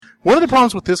One of the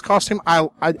problems with this costume,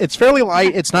 it's fairly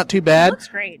light. It's not too bad. It looks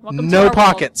great. No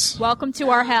pockets. Welcome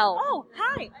to our hell. Oh,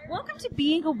 hi. Welcome to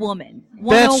being a woman.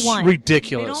 That's 101.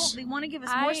 ridiculous. They want to give us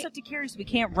more stuff to carry so we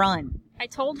can't run. I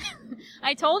told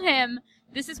him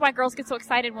this is why girls get so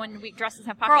excited when dresses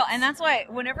have pockets. Girl, and that's why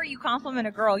whenever you compliment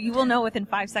a girl, you will know within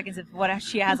 5 seconds if what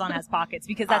she has on has pockets,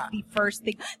 because that's the first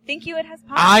thing. Thank you, it has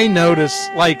pockets. I notice,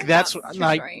 like, that's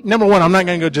like, number one, I'm not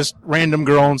going to go just random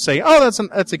girl and say, oh,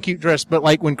 that's a cute dress. But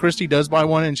like when Christy does buy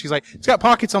one and she's like, it's got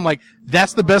pockets, I'm like,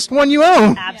 that's the best one you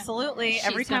own. Absolutely. Yeah.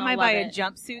 Every time I buy a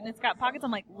jumpsuit and it's got pockets,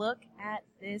 I'm like, look at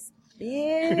this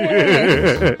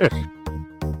bitch.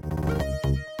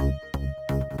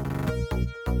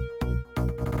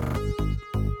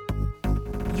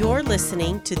 You're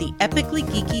listening to the Epically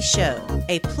Geeky Show,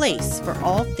 a place for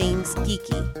all things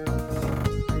geeky.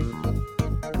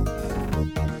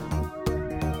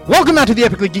 Welcome out to the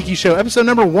Epically Geeky Show, episode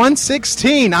number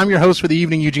 116. I'm your host for the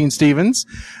evening, Eugene Stevens.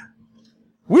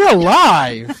 We're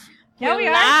live. Yeah, we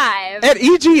are. Live. At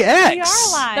EGX. We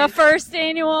are live.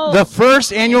 The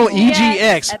first annual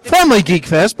EGX, formerly Geek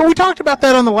Fest, but we talked about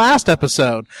that on the last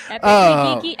episode.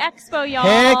 Epically Geeky Expo, y'all.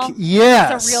 Heck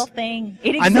yes. It's a real thing.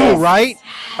 It exists. I know, right?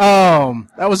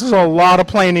 That was just a lot of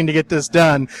planning to get this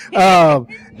done.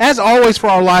 As always for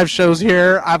our live shows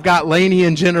here, I've got Lainey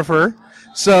and Jennifer.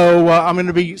 So I'm going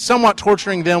to be somewhat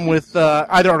torturing them with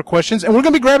either our questions, and we're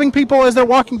going to be grabbing people as they're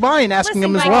walking by and asking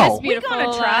them as well. We're going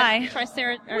to try.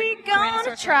 We're going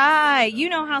to try. You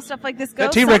know how stuff like this goes.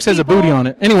 That T-Rex has a booty on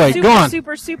it. Anyway, go on.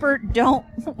 Super don't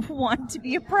want to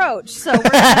be approached. So we're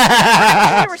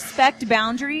going to respect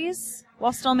boundaries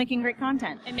while still making great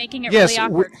content. And making it really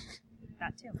awkward.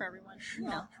 That too. For everyone. You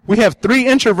know. We have 3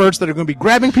 introverts that are going to be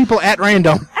grabbing people at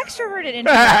random. Extroverted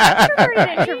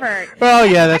introvert. Well,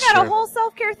 yeah, that's true. I got a whole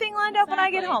self-care thing lined up when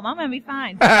I get home. I'm going to be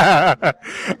fine.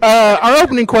 Our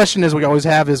opening question, as we always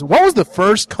have, is what was the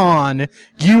first con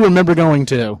you remember going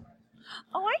to?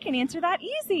 Oh, I can answer that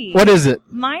easy. What is it?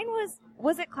 Mine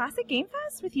was it Classic Game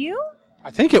Fest with you? I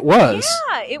think it was.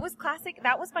 Yeah, it was Classic.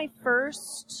 That was my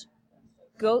first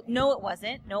No, it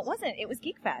wasn't. It was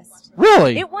Geek Fest.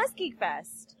 Really? It was Geek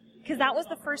Fest. Because that was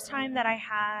the first time that I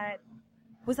had...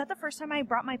 Was that the first time I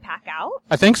brought my pack out?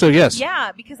 I think so, yes.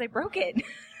 Yeah, because I broke it.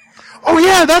 Oh,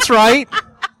 yeah, that's right.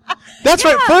 That's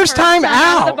right. First time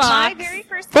out. My very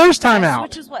first time out.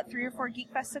 Which is what, 3 or 4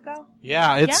 Geek Fests ago?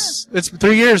 Yeah, it's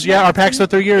 3 years. Yeah, our pack's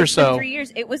 3 years, so. 3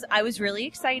 years. I was really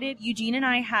excited. Eugene and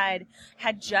I had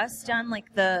just done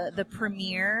like the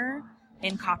premiere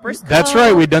in Copper's Cove. That's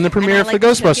right. We'd done the premiere for the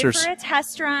Ghostbusters. Took it for a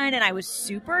test run, and I was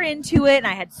super into it, and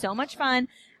I had so much fun.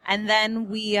 And then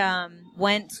we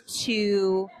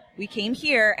came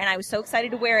here, and I was so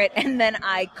excited to wear it, and then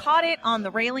I caught it on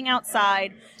the railing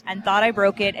outside and thought I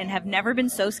broke it, and have never been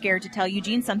so scared to tell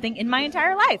Eugene something in my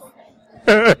entire life.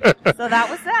 So that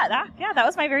was that. That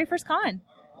was my very first con.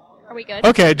 Are we good?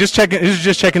 Okay, just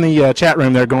checking the chat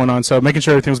room there going on, so making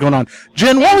sure everything was going on.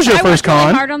 Jen, what was your first con? I worked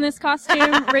really hard on this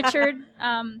costume, Richard.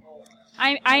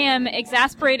 I am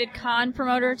exasperated con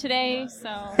promoter today,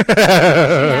 so.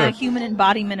 Yeah, human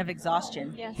embodiment of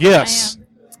exhaustion. Yes.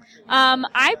 I'm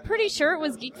pretty sure it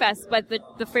was Geek Fest, but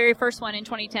the very first one in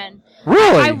 2010.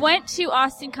 Really? I went to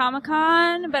Austin Comic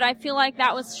Con, but I feel like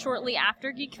that was shortly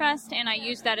after Geek Fest, and I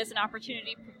used that as an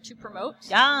opportunity to promote.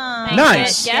 Yeah.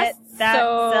 Nice. Yes. That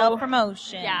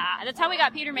self-promotion. Yeah, that's how we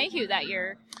got Peter Mayhew that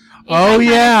year. Oh,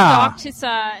 yeah.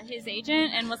 Stalked his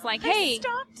agent and was like, "Hey,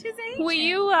 will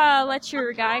you let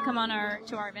your guy come on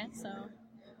to our event?" So,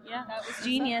 yeah, that was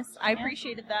genius. I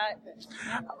appreciated that.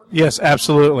 Yes,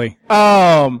 absolutely.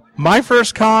 My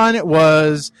first con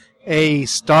was a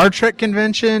Star Trek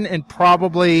convention in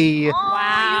probably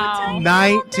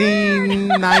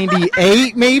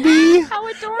 1998, maybe. How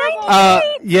adorable!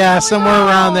 Yeah, somewhere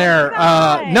around there.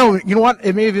 No, you know what?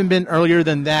 It may have even been earlier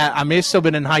than that. I may have still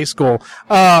been in high school.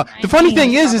 The funny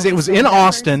thing is it was in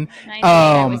Austin, and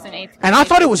I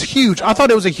thought it was huge. I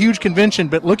thought it was a huge convention,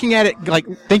 but looking at it, like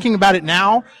thinking about it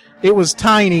now, it was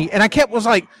tiny, and I was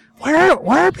like,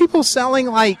 why are people selling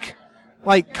like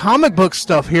comic book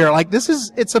stuff here? Like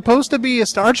it's supposed to be a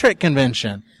Star Trek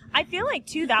convention. I feel like,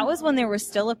 too, that was when there was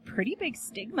still a pretty big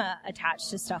stigma attached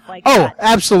to stuff like that. Oh,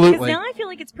 absolutely. Because now I feel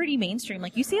like it's pretty mainstream.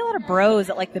 Like, you see a lot of bros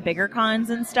at, like, the bigger cons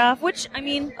and stuff, which, I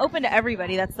mean, open to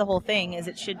everybody. That's the whole thing, is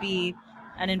it should be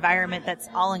an environment that's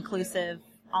all-inclusive,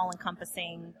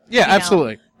 all-encompassing. Yeah,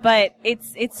 absolutely. But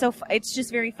it's just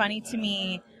very funny to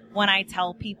me when I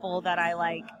tell people that I,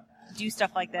 like, do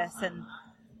stuff like this, and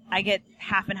I get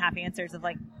half and half answers of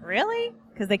like, really?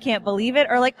 Because they can't believe it,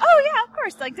 or like, oh yeah, of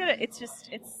course, like did it. It's just,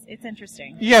 it's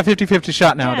interesting. Yeah, 50-50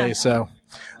 shot nowadays. So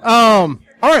All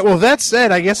right. Well, that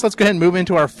said, I guess let's go ahead and move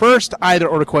into our first either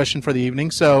or question for the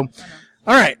evening. So,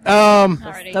 all right.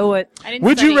 Alrighty. Do it. I didn't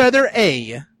Would study. you rather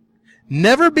A,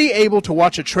 never be able to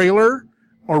watch a trailer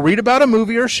or read about a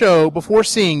movie or show before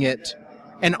seeing it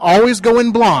and always go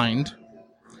in blind,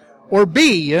 or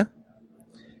B,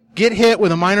 get hit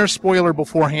with a minor spoiler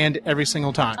beforehand every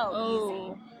single time?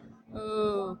 Oh.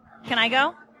 Ooh. Can I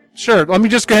go? Sure. Let me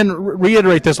just go ahead and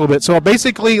reiterate this a little bit. So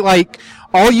basically, like,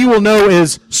 all you will know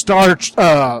is Star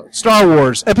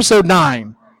Wars Episode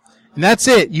 9. And that's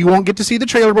it. You won't get to see the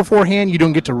trailer beforehand. You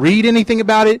don't get to read anything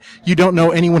about it. You don't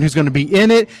know anyone who's going to be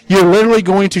in it. You're literally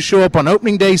going to show up on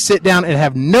opening day, sit down, and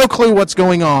have no clue what's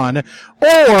going on. Or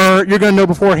you're going to know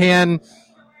beforehand,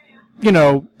 you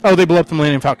know, oh, they blew up the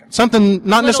Millennium Falcon. Something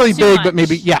not necessarily big, but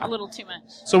maybe, yeah. A little too much.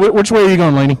 So which way are you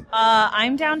going, Lainey?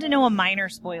 I'm down to know a minor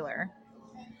spoiler.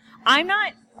 I'm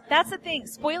not. That's the thing.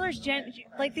 Spoilers,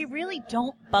 like, they really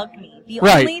don't bug me.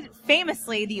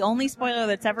 Famously, the only spoiler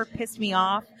that's ever pissed me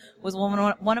off was when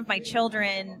one of my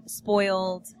children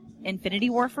spoiled Infinity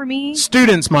War for me.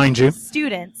 Students, mind you.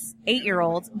 Students,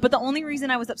 8-year-olds. But the only reason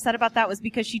I was upset about that was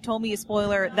because she told me a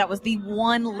spoiler that was the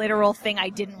one literal thing I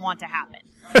didn't want to happen.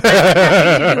 That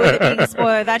had nothing to do with it being a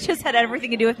spoiler. That just had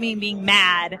everything to do with me being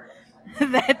mad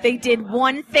that they did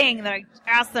one thing that I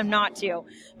asked them not to.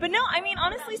 But no, I mean,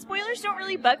 honestly, spoilers don't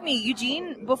really bug me.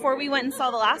 Eugene, before we went and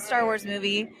saw the last Star Wars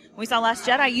movie, when we saw Last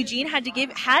Jedi, Eugene had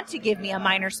to give me a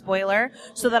minor spoiler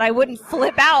so that I wouldn't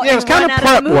flip out Yeah, it was and run kind of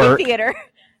out of the prep movie work. theater.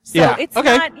 So Yeah, it's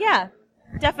okay. not, yeah,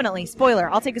 definitely spoiler.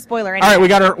 I'll take a spoiler. All right, we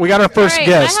got our first All right,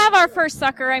 guest. I have our first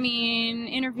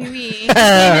interviewee. His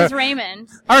name is Raymond.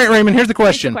 All right, Raymond, here's the Here's the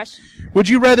question. question. Would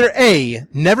you rather A,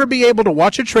 never be able to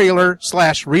watch a trailer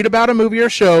 / read about a movie or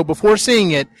show before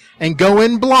seeing it and go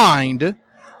in blind,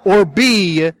 or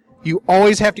B, you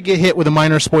always have to get hit with a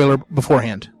minor spoiler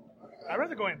beforehand? I'd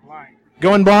rather go in blind.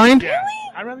 Go in blind? Yeah.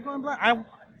 I'd rather go in blind.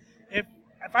 If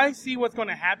I see what's going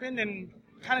to happen, then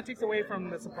kind of takes away from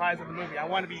the surprise of the movie. I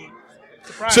want to be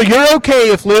surprised. So you're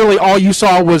okay if literally all you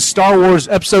saw was Star Wars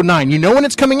Episode 9. You know when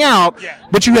it's coming out, Yeah.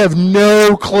 but you have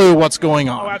no clue what's going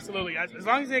Oh, on. absolutely. As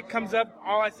long as it comes up,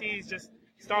 all I see is just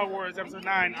Star Wars Episode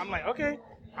 9. I'm like, okay,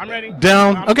 I'm ready.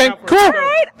 Down. I'm Okay, down for cool. it. So,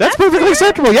 right. That's That's perfectly fair.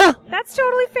 acceptable, yeah. That's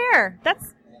totally fair.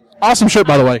 That's Awesome shirt,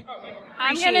 by the way.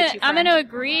 I'm Appreciate gonna you, I'm friend. gonna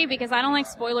agree because I don't like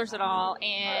spoilers at all,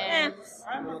 and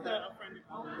I'm with the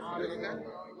unfriended.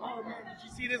 Oh, man, did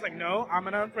you see this? Like, no, I'm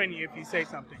going to unfriend you if you say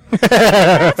something.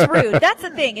 That's rude. That's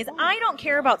the thing, is I don't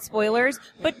care about spoilers,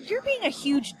 but you're being a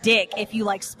huge dick if you,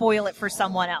 like, spoil it for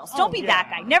someone else. Don't be that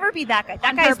guy. Never be that guy. That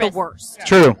On guy's the purpose. worst.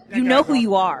 True. You know who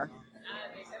you are.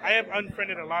 I have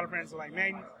unfriended a lot of friends who are like,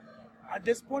 man, at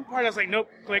this one part, I was like, nope,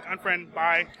 click, unfriend,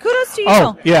 bye. Kudos to you.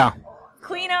 Oh, yeah.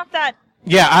 Clean up that.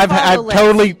 Yeah, I've Follow list.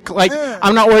 totally, like,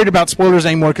 I'm not worried about spoilers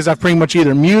anymore because I've pretty much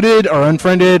either muted or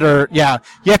unfriended or, yeah,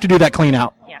 you have to do that clean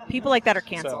out. Yeah, people like that are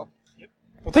canceled.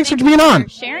 Well, thanks for being on. for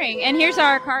sharing. And here's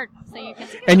our card, so you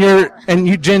can. And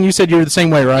you, Jen, you said you're the same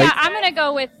way, right? Yeah, I'm gonna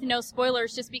go with no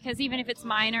spoilers, just because even if it's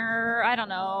minor, I don't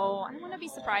know. I don't want to be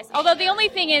surprised. Although the only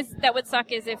thing is that would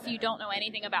suck is if you don't know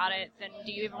anything about it, then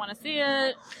do you even want to see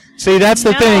it? See, that's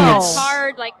the No. thing. It's It's,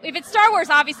 hard. Like if it's Star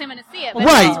Wars, obviously I'm gonna see it. But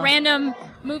Right. if it's random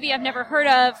movie I've never heard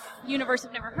of, universe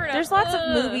I've never heard of. There's lots of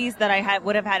ugh. movies that I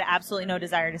would have had absolutely no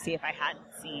desire to see if I hadn't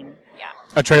seen Yeah.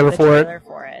 a trailer the for it. trailer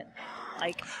for it.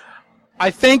 Like, I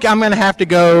think I'm going to have to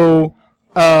go,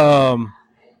 I'm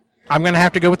going to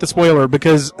have to go with the spoiler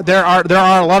because there are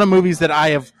a lot of movies that I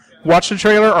have watched the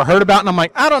trailer or heard about and I'm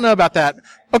like, I don't know about that.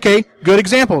 Okay, good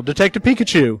example, Detective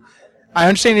Pikachu. I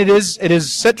understand it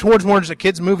is set towards more as a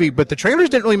kid's movie, but the trailers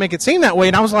didn't really make it seem that way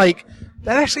and I was like,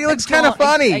 that actually looks kind of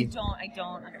funny. I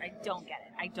don't get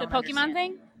it. I The don't. Pokemon understand.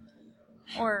 thing?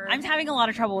 Or I'm having a lot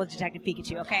of trouble with Detective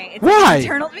Pikachu, okay? It's Why?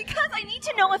 Internal, because I need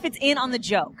to know if it's in on the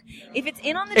joke. If it's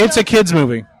in on the It's a joke, kid's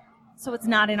movie. so it's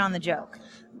not in on the joke.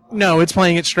 No, it's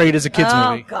playing it straight as a kid's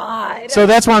Oh, movie. God. So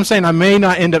that's why I'm saying I may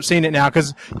not end up seeing it now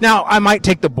because now I might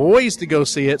take the boys to go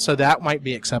see it, so that might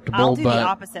be acceptable. I'll do but the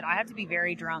opposite. I have to be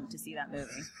very drunk to see that movie.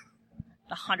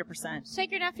 100%.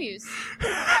 take your nephews.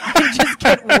 Just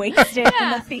get wasted in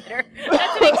Yeah. the theater.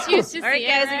 That's an excuse to see All right, it,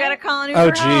 guys, right? we got to call an Oh,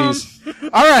 Uber home. jeez.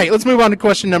 All right, let's move on to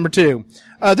question number 2.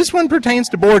 This one pertains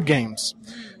to board games.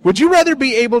 Would you rather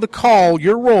be able to call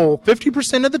your roll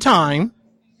 50% of the time,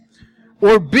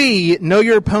 or B, know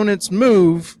your opponent's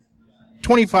move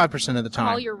 25% of the time?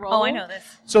 Call your roll. Oh, I know this.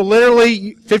 So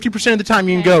literally 50% of the time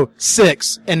you can go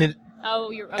 6, and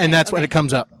And that's when it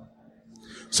comes up.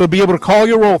 So be able to call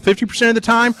your roll 50% of the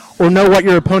time, or know what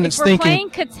your opponent's If we're thinking.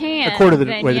 playing Catan, a quarter of the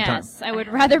then way of the time. yes, I would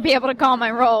rather be able to call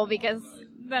my roll because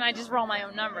then I just roll my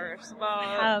own numbers. But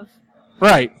Have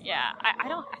Right. yeah, I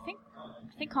don't. I think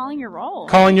think calling your roll.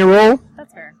 Calling your roll?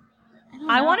 That's fair.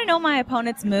 I want to know my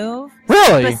opponent's move.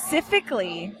 Really?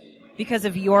 Specifically because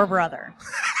of your brother.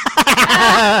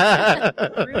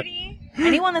 Rudy,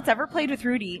 anyone that's ever played with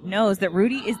Rudy knows that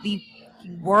Rudy is the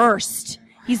worst.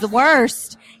 He's the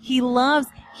worst. He's a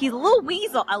little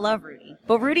weasel. I love Rudy.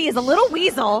 But Rudy is a little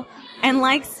weasel and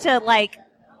likes to,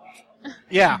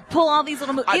 pull all these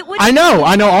little moves. I know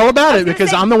all about it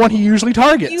because I'm the one he usually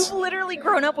targets. You've literally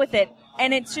grown up with it.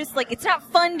 And it's just it's not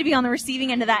fun to be on the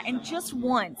receiving end of that. And just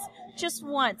once,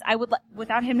 I would,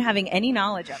 without him having any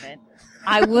knowledge of it,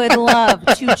 I would love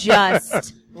to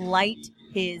just light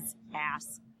his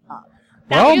ass up.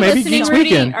 Well, maybe Geeks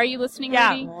Weekend. Are you listening,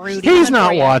 Rudy? Rudy? He's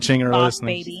not watching or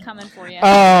listening. Baby. He's coming for you.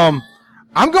 I'm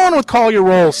going with call your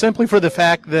roll simply for the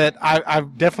fact that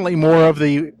I've definitely more of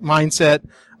the mindset.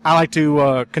 I like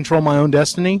to control my own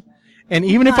destiny. And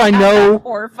even if I know,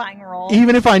 horrifying role.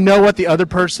 Even if I know what the other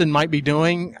person might be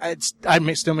doing, I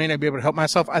still may not be able to help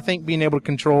myself. I think being able to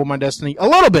control my destiny a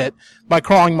little bit by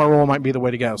crawling my role might be the way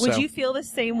to go. Would you feel the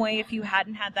same way if you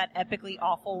hadn't had that epically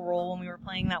awful role when we were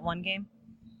playing that one game?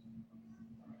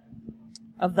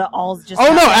 Of the alls just.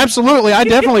 Oh no, absolutely! I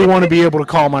definitely want to be able to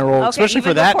call my role, especially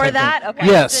for that. Before that, okay.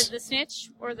 Yes. The snitch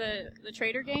or the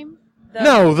trader game?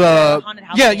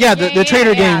 The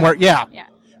trader game where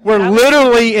Where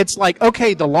literally it's like,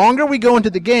 okay, the longer we go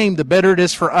into the game, the better it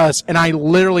is for us. And I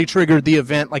literally triggered the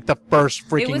event the first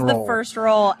freaking roll. It was the first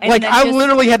roll. And I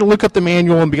literally had to look up the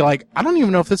manual and be like, I don't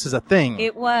even know if this is a thing.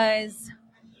 It was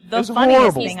the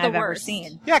funniest thing I've ever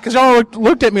seen. Yeah, because y'all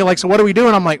looked at me like, so what do we do?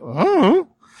 And I'm like, oh.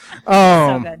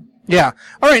 So good. Yeah.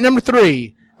 All right, number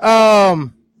 3.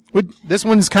 This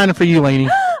one's kind of for you, Lainey.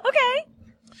 Okay.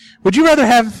 Would you rather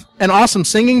have an awesome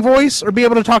singing voice or be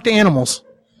able to talk to animals?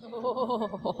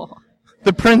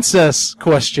 The princess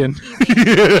question.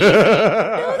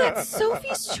 No, that's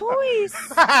Sophie's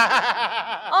choice.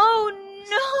 Oh,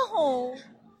 no.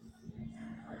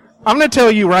 I'm going to tell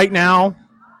you right now.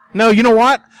 No, you know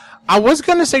what? I was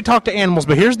going to say talk to animals,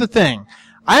 but here's the thing.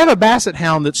 I have a basset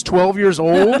hound that's 12 years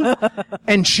old,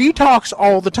 and she talks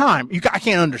all the time. I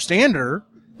can't understand her.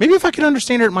 Maybe if I could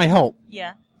understand her, it might help.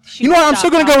 Yeah. You know what? I'm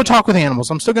still going to go talk with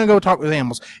animals.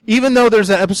 Even though there's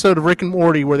that episode of Rick and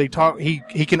Morty where they talk, he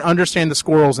can understand the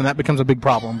squirrels, and that becomes a big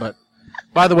problem. But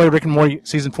by the way, Rick and Morty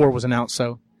season 4 was announced.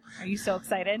 So, are you so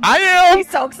excited? I am. He's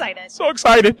so excited. So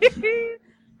excited.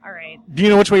 All right. Do you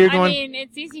know which way you're going? I mean,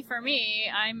 it's easy for me.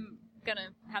 I'm gonna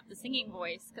have the singing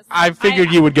voice because I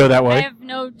figured you would go that way. I have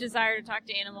no desire to talk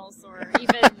to animals or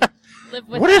even live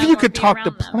with them. What if you could be talk to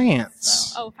around them.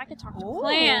 plants? So, if I could talk to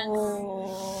plants.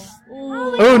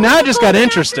 Oh, now it just got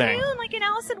interesting. Like in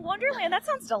Alice in Wonderland. That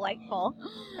sounds delightful.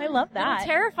 I love that.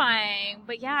 Terrifying,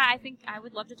 but yeah, I think I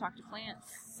would love to talk to plants.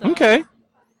 So Okay.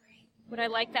 Would I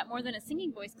like that more than a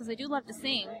singing voice? Because I do love to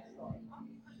sing.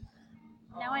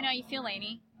 Now I know how you feel,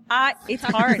 Lainey. It's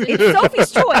hard. It's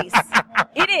Sophie's choice.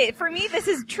 It is. For me, this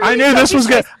is truly I knew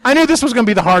this was going to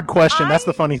be the hard question. That's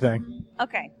the funny thing.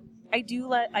 Okay. I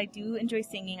do enjoy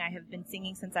singing. I have been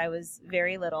singing since I was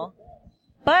very little.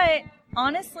 But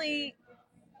honestly,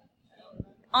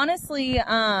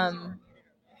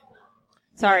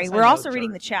 sorry, we're also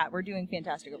reading the chat. We're doing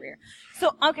fantastic over here.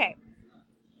 So, okay.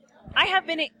 I have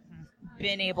been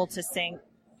able to sing.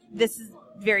 This is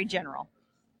very general.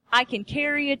 I can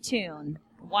carry a tune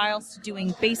whilst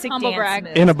doing basic dance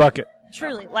moves. In a bucket.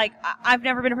 Truly. I've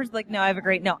never been a person no, I have a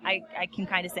great, no, I can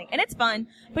kind of sing. And it's fun.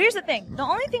 But here's the thing. The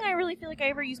only thing I really feel like I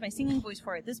ever use my singing voice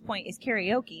for at this point is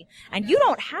karaoke. And you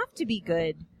don't have to be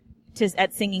good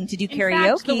at singing to do karaoke.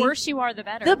 In fact, the worse you are, the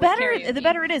better. The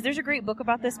better it is. There's a great book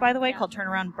about this, by the way, called Turn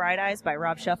Around Bright Eyes by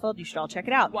Rob Sheffield. You should all check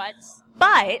it out. What?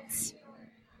 But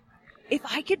if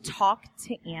I could talk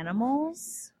to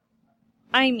animals,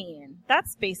 I mean,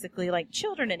 that's basically like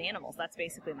children and animals. That's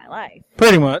basically my life.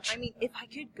 Pretty much. I mean, if I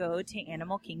could go to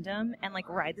Animal Kingdom and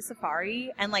ride the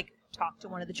safari and talk to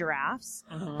one of the giraffes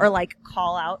or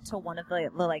call out to one of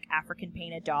the African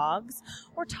painted dogs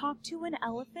or talk to an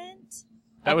elephant.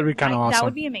 That would be kind of awesome. That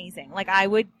would be amazing. I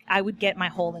would get my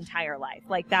whole entire life.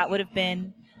 That would have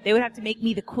been, they would have to make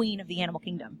me the queen of the Animal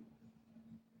Kingdom.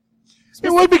 It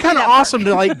would be kind of awesome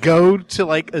to go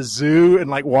to a zoo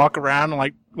and walk around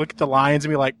and look at the lions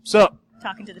and be like, "Sup?"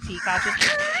 Talking to the peacocks.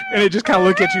 And it just kind of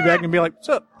look at you back and be like,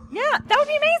 "Sup?" Yeah, that would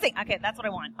be amazing. Okay, that's what I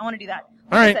want. I want to do that.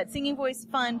 All right. I said, singing voice,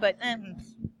 fun, but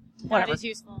whatever. That is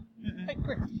useful.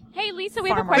 Mm-mm. Hey, Lisa, we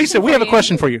have a question. Lisa, we have a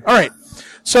question for you. All right.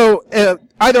 So,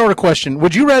 either or a question.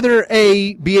 Would you rather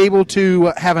A, be able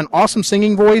to have an awesome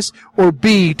singing voice, or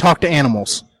B, talk to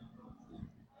animals?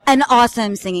 An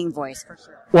awesome singing voice, for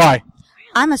sure. Why?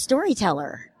 I'm a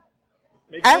storyteller.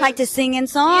 I like to sing in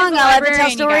song. He is a I love to tell librarian,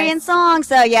 you story guys. in song.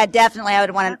 So yeah, definitely, I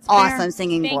would want an That's fair. awesome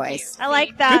singing Thank voice. you. I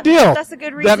like that. Good deal. That's a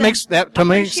good reason. That to me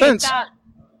makes Appreciate sense. that.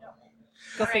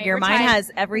 Go All figure. right, we're Mine tied.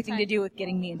 has everything to do with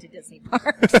getting me into Disney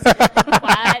parks. What?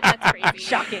 That's crazy.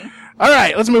 Shocking. All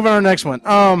right, let's move on to the next one.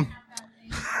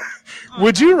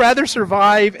 Would you rather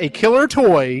survive a killer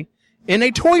toy in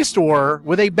a toy store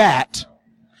with a bat,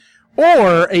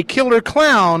 or a killer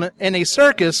clown in a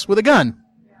circus with a gun?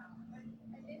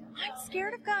 I'm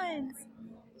scared of guns.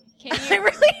 Can I you,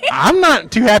 really am. I'm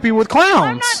not too happy with I'm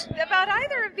clowns. not about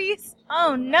either of these.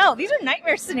 Oh no, these are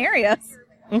nightmare scenarios.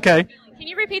 Okay. can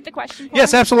you repeat the question for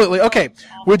Yes, me? absolutely. Okay.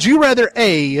 Would you rather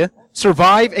A,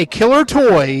 survive a killer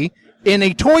toy in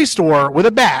a toy store with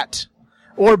a bat,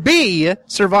 or B,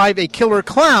 survive a killer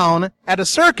clown at a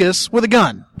circus with a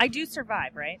gun? I do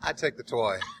survive, right? I take the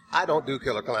toy. I don't do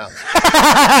killer clowns.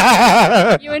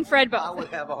 You and Fred I both. would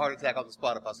have a heart attack on the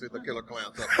spot if I see the killer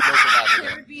clown. So, no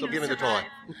survivor there. So give me the toy.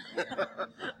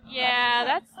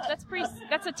 Yeah,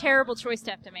 that's a terrible choice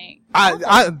to have to make.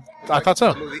 I thought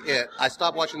so. The movie It. I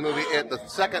stopped watching the movie It the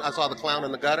second I saw the clown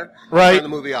in the gutter. Right. Turned the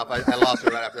movie off. I lost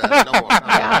it right after that. No more.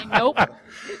 Yeah, nope.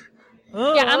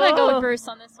 Yeah, I'm gonna go with Bruce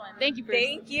on this one. Thank you, Bruce.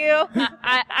 Thank you.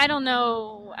 I don't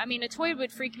know. I mean, a toy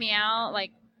would freak me out,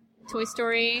 like Toy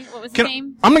Story. What was his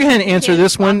name? I'm going to go ahead and answer Kid?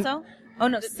 this one. Lotso? Oh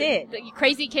no, Sid. The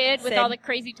crazy kid with Sid. all the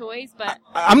crazy toys, but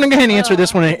I'm going to go ahead and answer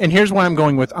this one, and here's why I'm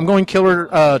going with. I'm going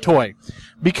killer toy.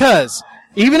 Because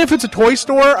even if it's a toy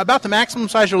store, about the maximum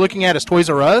size you're looking at is Toys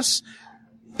R Us,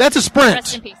 that's a rest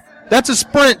sprint. in peace. That's a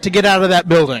sprint to get out of that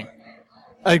building.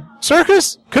 A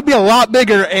circus could be a lot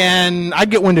bigger, and I'd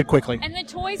get winded quickly. And the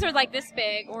toys are like this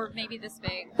big, or maybe this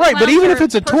big. Right, but Clowns even are if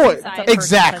it's a person toy, size.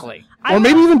 exactly. I Or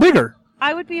maybe will- even bigger.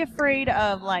 I would be afraid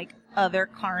of like other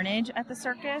carnage at the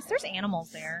circus. There's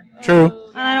animals there, True.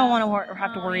 and I don't want to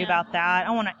have to worry about that. I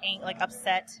don't want to like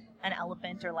upset an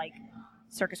elephant or like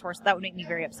circus horse. That would make me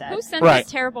very upset. Who sent Right.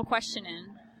 this terrible question in?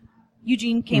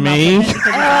 Eugene came Me? up with it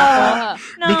because,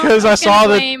 no, Because I'm I saw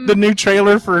gonna the, blame- the new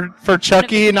trailer for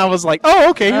Chucky, and I was like, oh,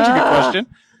 okay, here's a good question.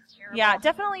 yeah,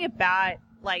 definitely a bat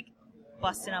like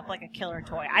busting up like a killer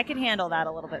toy. I could handle that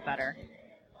a little bit better.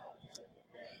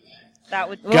 That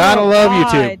would Gotta love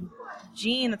you two. God.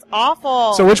 Gene, that's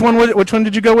awful. So which one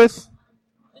did you go with?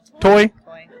 Toy?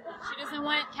 Toy. She doesn't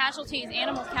want casualties,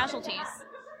 animals casualties.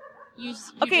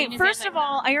 Okay, Eugene is first of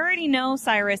all, I already know,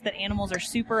 Cyrus, that animals are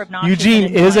super obnoxious. Eugene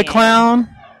and is a annoying. clown?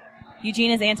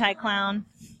 Eugene is anti-clown.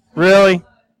 Really?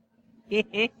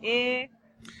 That's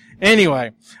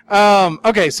Anyway,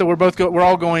 okay, so we're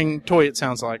all going toy. It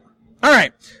sounds like. All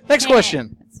right, next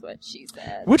question. That's what she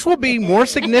said. Which will be more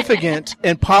significant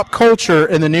in pop culture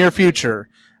in the near future,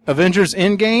 Avengers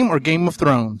Endgame or Game of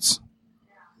Thrones?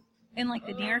 in like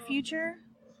the near future.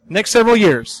 Next several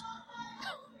years.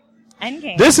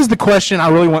 Endgame. This is the question I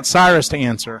really want Cyrus to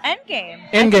answer. Endgame.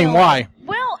 I Endgame, feel why? like-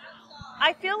 well,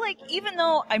 I feel like even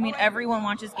though everyone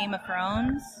watches Game of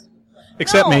Thrones.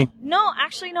 Except no, me. No,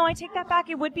 actually, no. I take that back.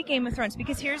 It would be Game of Thrones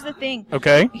because here's the thing.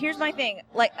 Okay. Here's my thing.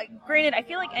 Like, granted, I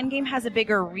feel like Endgame has a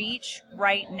bigger reach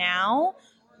right now,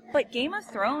 but Game of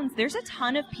Thrones, there's a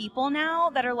ton of people now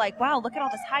that are like, wow, look at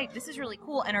all this hype. This is really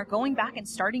cool, and are going back and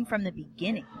starting from the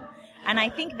beginning. And I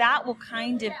think that will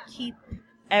kind of keep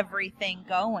everything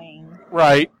going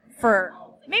Right. for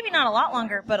maybe not a lot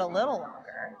longer, but a little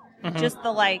longer. Mhm. Just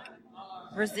the like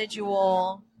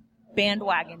residual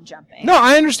bandwagon jumping. No,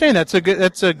 I understand. That's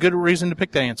a good reason to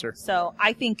pick that answer. So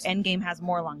I think Endgame has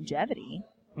more longevity.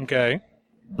 Okay.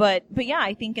 But yeah,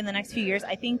 I think in the next few years,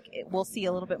 I think we'll see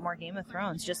a little bit more Game of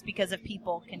Thrones just because of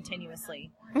people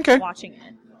continuously Okay. watching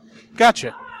it.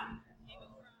 Gotcha.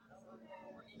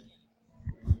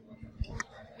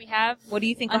 We have What do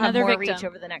you think will have another more victim. reach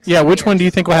over the next Yeah, few which years? one do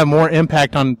you think will have more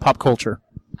impact on pop culture?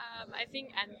 I think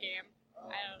Endgame.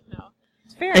 I don't know.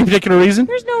 It's fair. Any particular reason?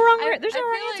 There's no wrong. I- There's I no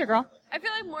wrong feel answer, like- girl. I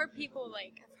feel like more people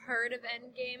like have heard of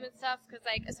Endgame and stuff because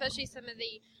like especially some of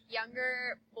the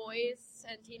younger boys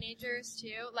and teenagers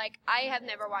too. Like I have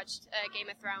never watched Game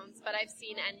of Thrones, but I've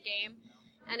seen Endgame,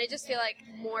 and I just feel like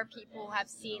more people have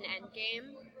seen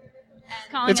Endgame.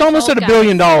 Calling It's us almost old at $1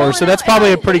 guys. billion, so that's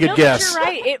probably a pretty good No, but guess. You're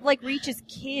right. It like reaches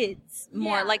kids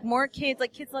more. Yeah. Like more kids.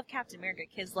 Like kids love Captain America.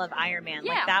 Kids love Iron Man.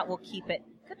 Yeah. Like that will keep it.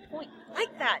 Good point.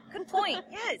 Like that. Good point.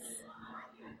 Yes.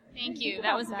 Thank you.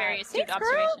 That was a very astute Thanks,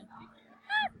 girl. observation.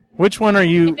 Which one are If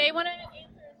you? they want to answer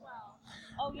as well.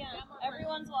 Oh yeah.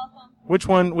 Everyone's welcome. Which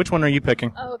one are you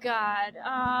picking? Oh God.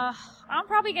 I'm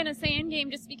probably gonna say Endgame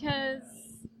just because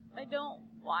I don't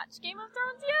watch Game of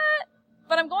Thrones yet.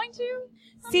 but I'm going to.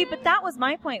 See, but that was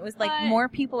my point. Was like But- more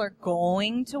people are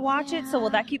going to watch it, so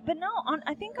will that keep? But no,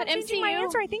 I think I'm But changing my MCU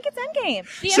answer. I think it's Endgame.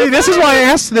 See, this is why I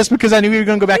asked this, because I knew you were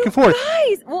going to go back and forth.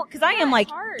 Guys, well, because I am Yeah, like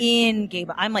it's hard. in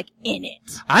Game. I'm like in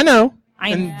it. I know. I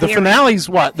am And the very- finale's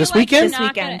what, this I feel like weekend? they're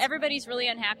not gonna- weekend. everybody's really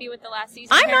unhappy with the last season.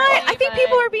 I'm not. I apparently, think but-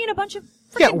 people are being a bunch of.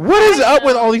 Yeah, what is up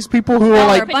with all these people who are Y'all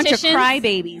are a like, bunch of Petitions?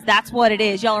 crybabies. That's what it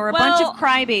is. Y'all are a bunch Well, of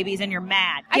crybabies, and you're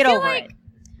mad. I Get feel over like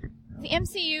it. the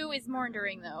MCU is more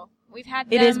enduring, though. We've had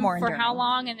It them is more for enduring. how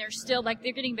long, and they're still like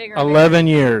they're getting bigger. and 11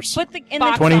 years. But the, and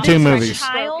Box the 22 the movies.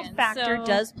 child Broken, factor so-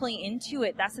 does play into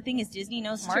it. That's the thing is Disney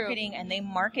knows It's true. marketing and they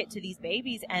market to these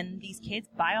babies and these kids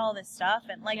buy all this stuff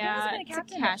and like Yeah, there hasn't been it's a a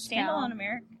Captain cash standalone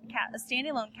a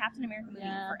standalone Captain America movie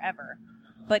Yeah. forever,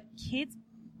 but kids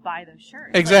buy those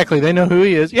shirts. Exactly. They know who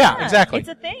he is. Yeah, Like, exactly. It's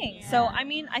a thing. Yeah. So I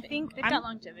mean, I think They've got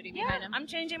longevity behind them. I'm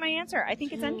changing my answer. I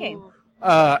think it's Endgame.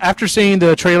 After seeing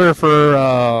the trailer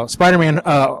for Spider-Man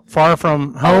Far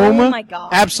From Home, Oh my God.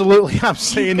 absolutely, I'm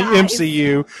saying the guys.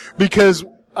 MCU because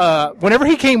whenever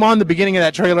he came on the beginning of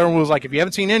that trailer and was like, "If you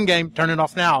haven't seen Endgame, turn it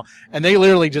off now," and they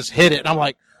literally just hit it. I'm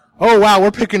like, "Oh wow,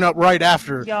 we're picking up right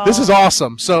after. Y'all, This is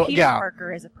awesome." So Peter yeah,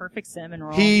 Parker is a perfect cinnamon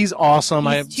roll. he's awesome.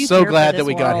 I am He's too so pure for glad this that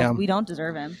we got world. him. We don't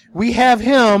deserve him. We have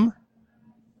him,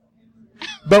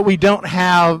 but we don't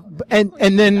have. And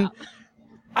then,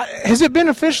 has it been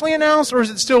officially announced, or is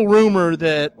it still rumor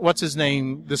that what's his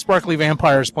name, the sparkly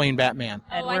vampire, is playing Batman?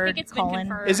 Oh, I Edward think it's been Cullen.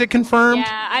 confirmed. Is it confirmed?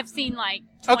 Yeah, I've seen like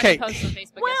 20 Okay. posts on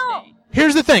Facebook Well, yesterday.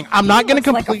 Here's the thing. I'm not going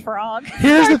to Looks like a complete. frog.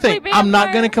 Here's the thing. Sparkly I'm not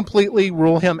vampire. going to completely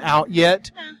rule him out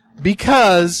yet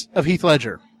because of Heath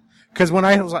Ledger. Because when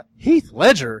I was like Heath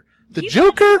Ledger, the Heath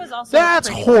Joker, Ledger was also that's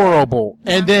pretty horrible.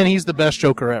 And then he's the best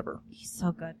Joker ever. He's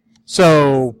so good.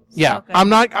 So yeah, good.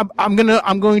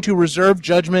 I'm going to reserve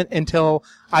judgment until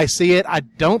I see it. I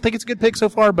don't think it's a good pick so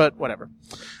far, but whatever.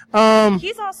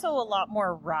 He's also a lot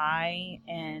more wry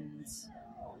and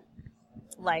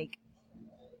like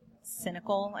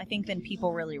cynical, I think, than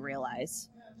people really realize.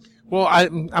 Well,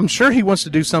 I'm sure he wants to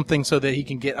do something so that he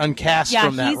can get uncast Yeah,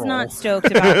 from that he's role. not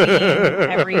stoked about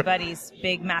being everybody's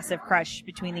big, massive crush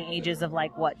between the ages of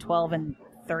like what 12 and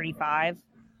 35,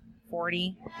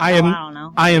 40. I Oh, I don't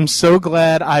know. am so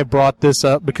glad I brought this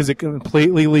up because it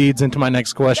completely leads into my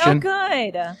next Oh, question.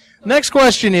 good. Next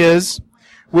question is,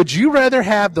 would you rather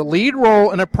have the lead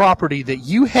role in a property that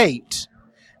you hate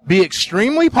be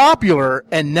extremely popular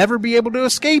and never be able to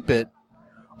escape it,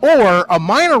 or a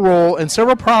minor role in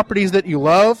several properties that you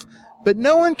love, but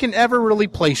no one can ever really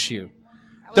place you?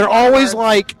 They're always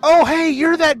like, oh, hey,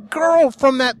 you're that girl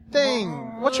from that thing.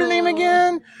 What's your name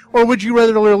again? Or would you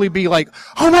rather literally be like,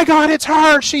 oh my God, it's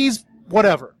her. She's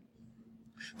whatever.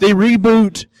 They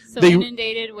reboot. So They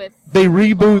inundated with.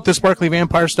 reboot the sparkly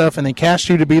vampire stuff and they cast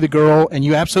you to be the girl and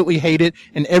you absolutely hate it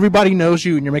and everybody knows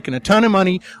you and you're making a ton of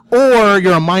money, or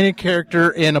you're a minor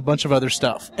character in a bunch of other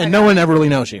stuff and no one ever really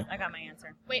knows you. I got my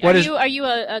answer. Wait, What are is- you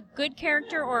a good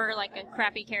character or like a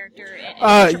crappy character?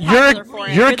 That You're popular for?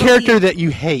 a character that you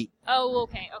hate. Oh,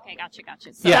 okay,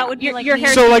 gotcha. So Yeah. That would be like your me.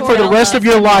 Harrison So like for Ford the rest of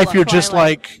your Twilight. life, you're just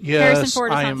like, Harrison yes,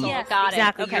 Ford is I Han am. Solo. Yes, Got it.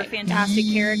 exactly. Okay. You're a fantastic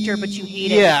character, but you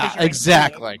hate it. Yeah, because you're an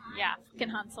exactly. Yeah, fucking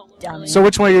Han Solo. Dumb. Really. So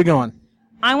which way are you going?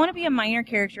 I want to be a minor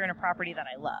character in a property that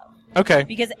I love. Okay.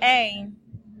 Because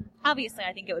obviously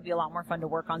I think it would be a lot more fun to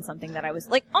work on something that I was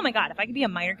like, oh my God, if I could be a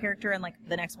minor character in like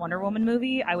the next Wonder Woman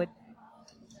movie, I would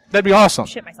That'd be awesome.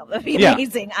 shit myself. That would be Yeah.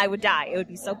 amazing. I would die. It would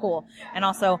be so cool. And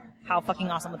also, how fucking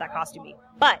awesome would that costume be?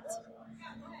 But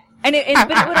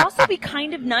it would also be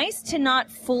kind of nice to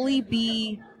not fully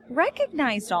be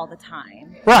recognized all the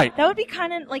time. Right. That would be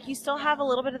kind of like you still have a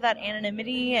little bit of that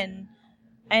anonymity and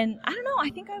I don't know. I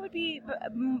think I would be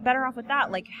better off with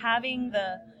that. Like having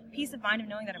the peace of mind of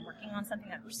knowing that I'm working on something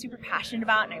that I'm super passionate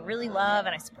about and I really love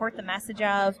and I support the message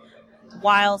of,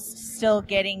 whilst still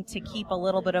getting to keep a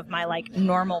little bit of my like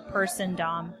normal person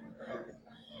dom.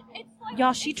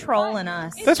 Y'all, she trolling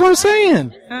us. That's what I'm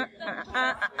saying.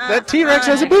 That T-Rex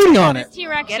has a booty on it. This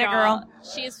T-Rex, Get it, y'all, girl.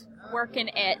 She's working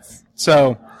it.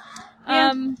 So,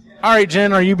 all right,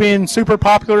 Jen, are you being super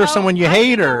popular or someone you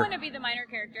hate, I or? want to be the minor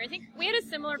character. I think we had a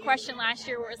similar question last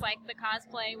year where it was like the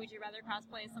cosplay. Would you rather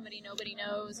cosplay as somebody nobody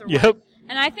knows? Or Yep. what?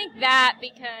 And I think that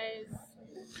because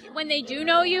when they do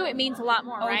know you, it means a lot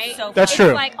more, Oh, right? so That's it's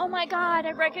true. like, oh my God,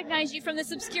 I recognize you from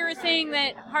this obscure thing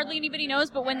that hardly anybody knows,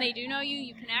 but when they do know you,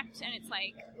 you connect, and it's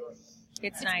like,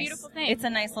 It's a nice. beautiful thing. It's a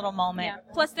nice little moment.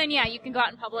 yeah. Plus, then, yeah, you can go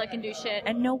out in public and do shit.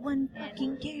 And no one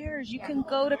fucking cares. You can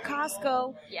go to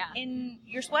Costco Yeah. in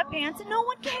your sweatpants and no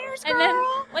one cares, girl. And then,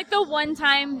 Like the one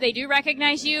time they do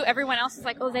recognize you, everyone else is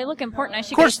like, "Oh, they look important. I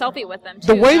should Of course, get a selfie with them." Too.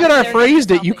 The way that I They're phrased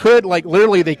getting it, you selfies. could, like,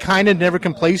 literally, they kind of never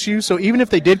can place you. So even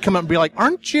if they did come up and be like,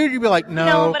 "Aren't you?" You'd be like, "No."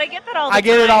 No, but I get that all the time. I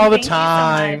get it all the Thank you so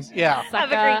time. much. Yeah.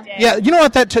 Have a great day. Yeah, you know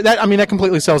what? That I mean, that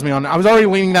completely sells me on. I was already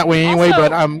leaning that way anyway, Also-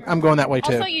 but I'm going that way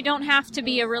too. Also, you don't have to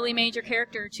be a really major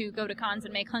character to go to cons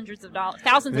and make hundreds of dollars,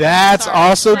 thousands of That's dollars.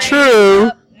 also Like,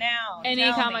 true. Now, Any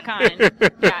tell me. Comic-Con.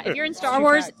 Yeah, if you're in Star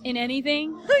Wars, in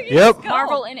anything, Yep.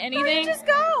 Marvel, in Where anything, you just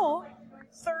go.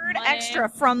 Third Money. extra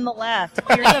from the left.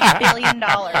 Here's $1 billion.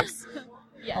 yes.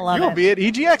 I love You'll it. be at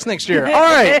EGX next year. All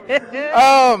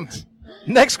right.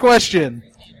 Next question.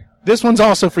 This one's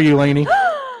also for you, Lainey.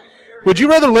 Would you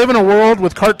rather live in a world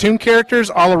with cartoon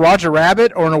characters, a la Roger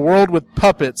Rabbit, or in a world with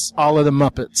puppets, a la the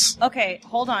Muppets? Okay,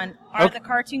 hold on. Are Okay. the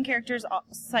cartoon characters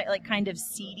like kind of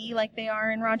seedy like they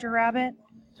are in Roger Rabbit?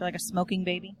 So like a smoking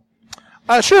baby?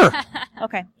 Sure.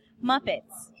 Okay.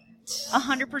 Muppets.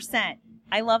 100%.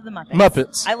 I love the Muppets.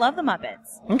 Muppets. I love the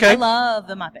Muppets. Okay. I love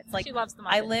the Muppets. Like She loves the Muppets.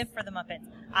 I live for the Muppets.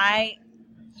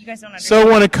 You guys don't understand.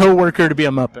 So want a coworker to be a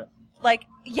Muppet. Like,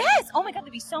 yes! Oh my god,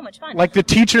 that'd be so much fun. Like the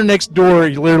teacher next door,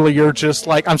 literally, you're just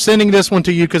like, I'm sending this one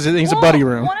to you because it's a buddy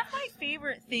room. One of my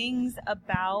favorite things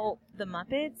about the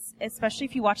Muppets, especially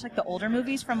if you watch like the older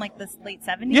movies from like the late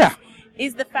 70s, Yeah.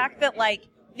 is the fact that like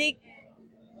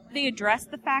they address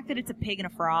the fact that it's a pig and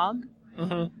a frog.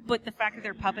 But the fact that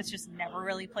they're puppets just never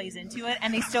really plays into it,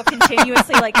 and they still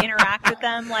continuously like interact with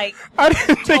them like I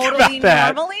didn't think totally about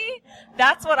that. normally.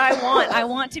 That's what I want. I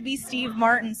want to be Steve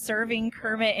Martin serving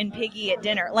Kermit and Piggy at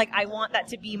dinner. Like I want that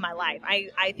to be my life.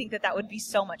 I think that would be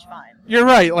so much fun. You're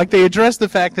right. Like they address the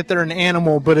fact that they're an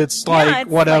animal, but it's like Yeah, it's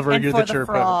whatever. like, and you're for the the chirp.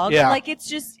 frog. Yeah. Like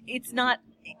it's not.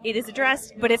 It is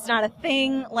addressed, but it's not a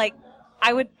thing. Like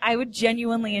I would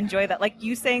genuinely enjoy that. Like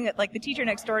you saying that like the teacher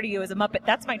next door to you is a Muppet.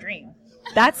 That's my dream.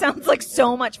 That sounds like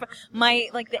so much fun.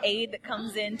 The aide that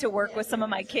comes in to work with some of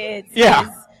my kids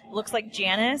looks like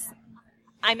Janice.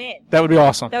 I'm in. That would be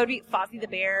awesome. That would be Fozzie the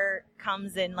Bear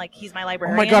comes in like he's my Oh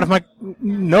librarian. my god!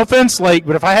 No offense,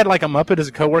 but if I had like a Muppet as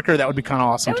a coworker, that would be kind of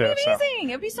awesome that would be too. amazing.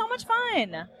 It would be so much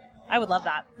fun. I would love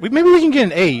that. Maybe we can get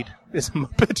an aid. Is a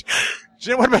Muppet?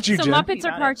 Jen, what about you, So Jen? Muppets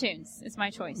or cartoons is my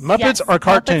choice. Muppets Yes, are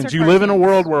cartoons. Muppets are You live in a cartoons.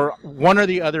 world where one or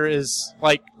the other is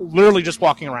like literally just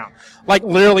walking around. Like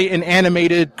literally an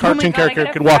animated cartoon oh my God, character I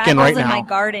got could walk in right Fraggles now. my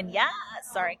garden. Yeah.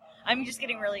 Sorry. I'm just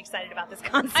getting really excited about this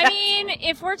concept. I mean,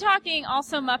 if we're talking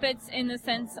also Muppets in the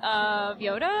sense of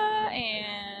Yoda,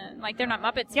 and like they're not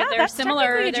Muppets, Yeah, but they're that's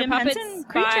similar. technically a They're Jim puppets Henson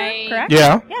creature, by correct?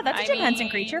 Yeah. Yeah, that's a I Jim Henson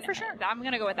mean, creature for sure. I'm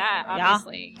gonna go with that, Yeah.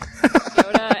 obviously.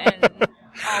 Yoda and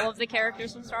all of the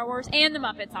characters from Star Wars and the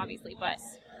Muppets, obviously. But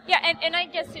yeah, and I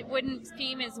guess it wouldn't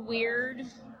seem as weird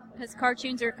because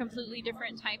cartoons are a completely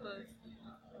different type of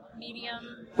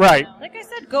medium. Right. Like I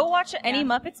said, go watch any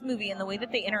Muppets movie and the way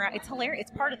that they interact. It's hilarious.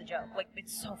 It's part of the joke. Like,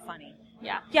 it's so funny.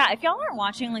 Yeah. Yeah, if y'all aren't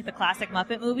watching, like, the classic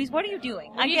Muppet movies, what are you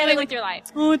doing? What are you get doing it, with your life?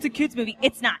 Oh, it's a kid's movie.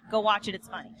 It's not. Go watch it. It's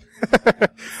funny.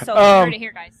 So, Heard it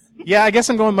here, guys. Yeah, I guess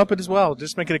I'm going Muppet as well.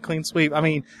 Just make it a clean sweep. I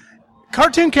mean,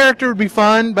 cartoon character would be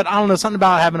fun, but I don't know, something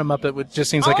about having a Muppet would just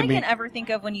seems all like I it'd be. can ever think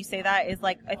of when you say that is,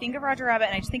 like, I think of Roger Rabbit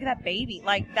and I just think of that baby.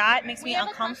 Like, that makes me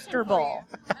uncomfortable.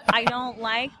 I don't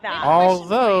like that.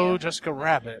 Although Jessica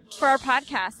Rabbit. For our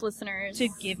podcast listeners, To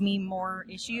give me more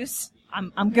issues,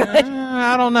 I'm good.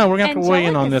 I don't know. We're gonna have to weigh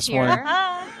in on this Angelica's one.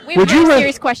 here. We Would have you a ra-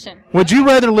 serious question. Would you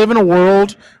rather live in a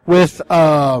world with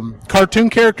cartoon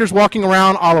characters walking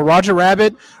around a la Roger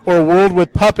Rabbit, or a world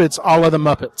with puppets a la the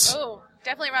Muppets? Oh,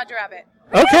 definitely Roger Rabbit.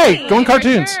 Okay, going For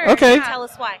cartoons. sure. Okay. Yeah. Tell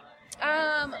us why.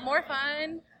 More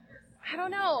fun. I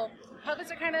don't know.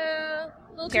 Puppets are kind of a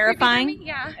little too Terrifying? creepy for me.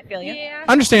 Yeah. I feel you. Yeah.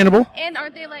 Understandable. And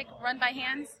aren't they like run by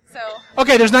hands? So.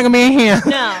 Okay, there's not gonna be a hand.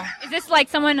 No. Is this like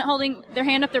someone holding their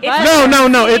hand up their It's butt? No.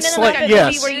 scene It's in the like Muppet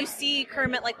yes. movie where you see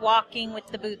Kermit like walking with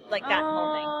the boot like that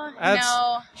whole thing. That's-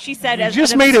 No. She said You as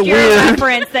just an made it obscure weird.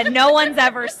 reference that no one's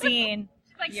ever seen.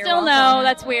 Like, You're still welcome. no,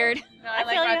 that's weird. No, I like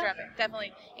feel Roger ya. Rabbit.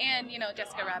 Definitely. And,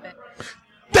 Jessica Rabbit.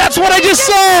 That's what I just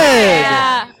said.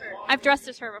 Yeah. I've dressed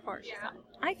as her before. She's not.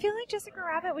 I feel like Jessica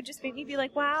Rabbit would just make me be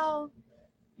like, wow,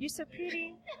 you're so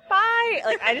pretty. Bye.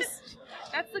 Like,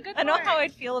 That's the good I know part. how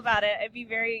I'd feel about it. I'd be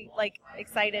very, like,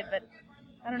 excited, but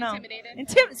I don't know.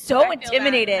 Intimidated. So I feel that.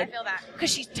 intimidated. I feel that.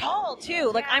 Because she's tall,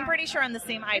 too. Like, Yeah. I'm pretty sure I'm the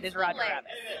same height as Roger Leg.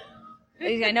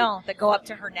 Rabbit. I know. That go up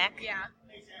to her neck. Yeah.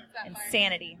 That part.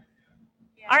 Insanity.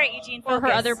 All right, Eugene, Or her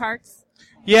focus. other parts.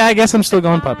 Yeah, I guess I'm still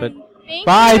going puppet. Thank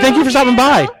Bye. you. Thank you for stopping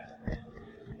by.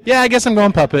 Yeah, I guess I'm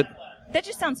going puppet. That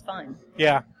just sounds fun.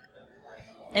 Yeah.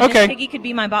 And Okay. Miss Piggy could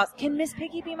be my boss. Can Miss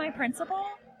Piggy be my principal?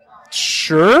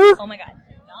 Sure. Oh my god.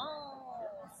 No.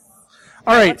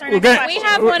 All right, What's our we're next gonna, We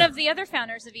have one of the other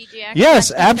founders of EGX. Yes,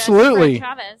 Fred absolutely.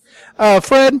 Chavez.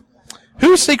 Fred,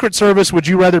 whose Secret Service would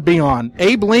you rather be on?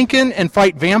 Abe Lincoln and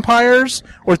fight vampires,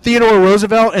 or Theodore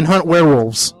Roosevelt and hunt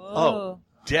werewolves? Oh,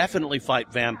 definitely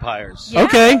fight vampires. Yeah.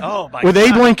 Okay, Oh, my with God.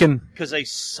 Abe Lincoln. Because they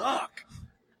suck.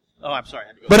 Oh, I'm sorry. I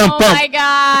had to go. But Oh my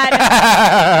God!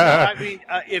 I mean,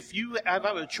 if I have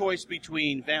a choice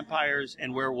between vampires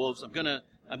and werewolves, I'm gonna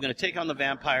take on the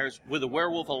vampires. With a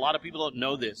werewolf, a lot of people don't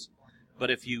know this,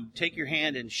 but if you take your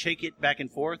hand and shake it back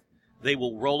and forth, they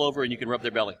will roll over and you can rub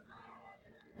their belly.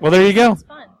 Well, there you go. It's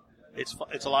fun.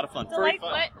 It's a lot of fun. Very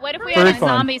fun. What if we Very added fun.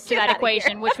 zombies to Get that outta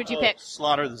equation? Which would you pick?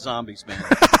 Slaughter the zombies, man.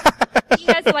 He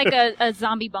has like a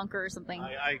zombie bunker or something.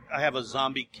 I have a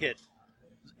zombie kit,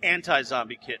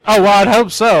 anti-zombie kit. Oh, well, I'd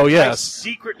hope so, I yes.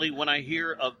 secretly, when I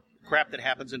hear of crap that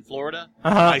happens in Florida,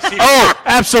 Uh-huh. I secretly, Oh,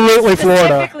 absolutely, Florida.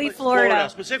 Specifically Florida.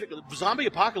 specifically, zombie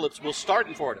apocalypse will start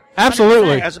in Florida.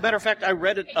 Absolutely. As a matter of fact, I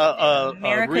read a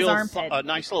America's armpit. a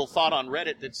nice little thought on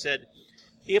Reddit that said,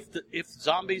 if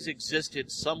zombies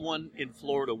existed, someone in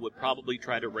Florida would probably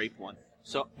try to rape one.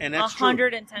 So, and that's true.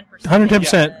 110%.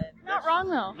 110%. Not wrong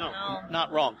though. No, No.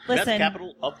 not wrong. Listen, That's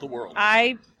capital of the world.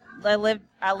 I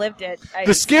lived it.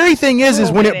 The scary thing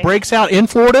is when it breaks out in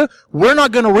Florida, we're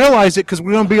not going to realize it because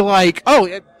we're going to be like,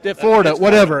 oh, Florida,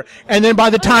 whatever. And then by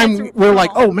the time we're like,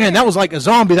 oh, man, that was like a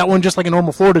zombie. That wasn't just like a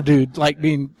normal Florida dude, like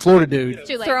being Florida dude. It's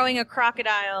too late. throwing an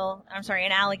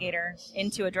alligator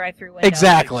into a drive-through window.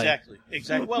 Exactly.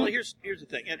 Exactly. Well, here's the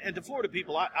thing. And the Florida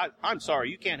people, I'm sorry,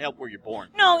 you can't help where you're born.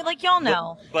 No, like y'all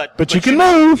know. But you can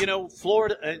know, move. You know,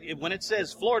 Florida, when it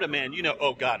says Florida man, you know,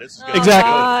 oh, God, this is going to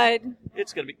Exactly. God.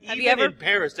 It's going to be. Have Even you ever- in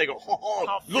Paris, they go,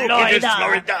 oh, look Florida. at this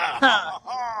Florida.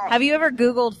 Have you ever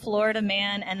Googled Florida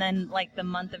man and then like the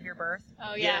month of your birth?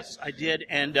 Oh yeah. Yes, I did,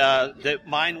 and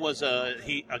mine was a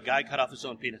guy cut off his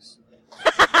own penis.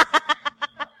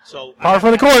 So Par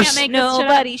for the course. Can't make this shit up.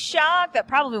 Nobody's shocked. That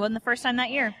probably wasn't the first time that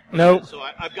year. Nope. So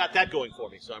I've got that going for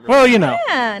me. So I'm Well, you know.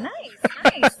 Yeah,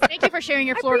 nice. Thank you for sharing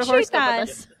your I Florida appreciate horoscope that. with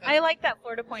us. I like that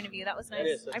Florida point of view. That was nice. It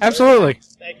is. I appreciate Absolutely.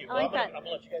 Thank you. I like I'm that. gonna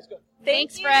let you guys go.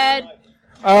 Thanks, you. Fred.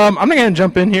 I'm not going to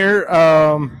jump in here.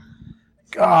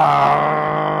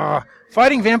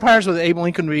 Fighting vampires with Abe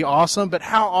Lincoln would be awesome, but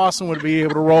how awesome would it be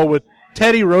able to roll with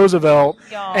Teddy Roosevelt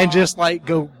Y'all. and just like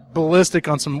go ballistic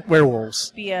on some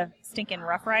werewolves? Be a stinking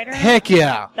Rough Rider. Heck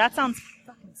yeah. That sounds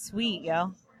fucking sweet,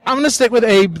 yo. I'm going to stick with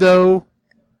Abe, though.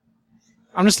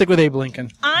 I'm going to stick with Abe Lincoln.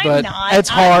 I'm but not.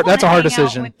 It's I hard. wanna That's a hard hang out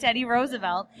decision. with Teddy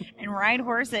Roosevelt and ride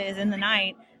horses in the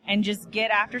night and just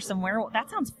get after some werewolf. That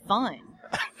sounds fun.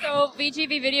 So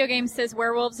VGV Video Games says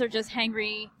werewolves are just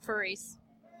hangry furries.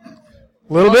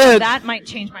 A little Well, bit. That might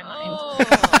change my mind. Oh,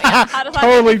 yeah. How does that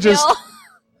Totally make you just- feel?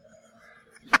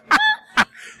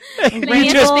 We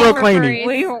just Mantle proclaiming.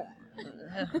 furries.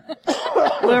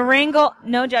 We wrangle.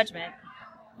 No judgment.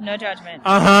 No judgment.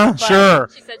 Uh-huh, But- sure.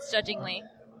 She said judgingly.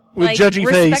 With like, judgy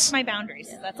respect face. my boundaries.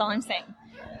 That's all I'm saying.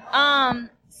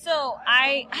 So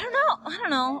I don't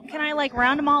know. Can I like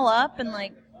round them all up and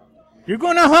like? You're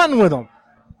going out hunting with him.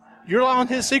 You're on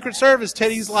his Secret Service.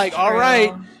 Teddy's like, all True.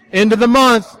 right, end of the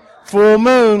month, full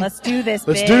moon. Let's do this.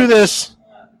 Let's bitch. do this.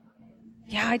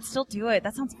 Yeah, I'd still do it.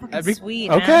 That sounds fucking That'd be- sweet.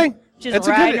 Okay. Man. Just That's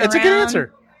a riding good around.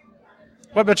 answer.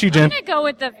 What about you, I'm Jen? gonna go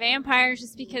with the vampires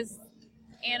just because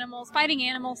fighting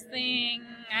animals thing.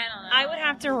 I don't know. I would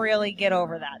have to really get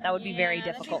over that. That would be very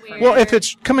that'd be difficult for me. weird. Well, if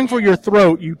it's coming for your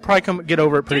throat, you'd probably get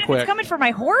over it pretty Dude, if it's quick. coming for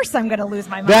my horse, I'm gonna lose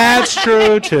my mind. That's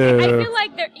true, I too. feel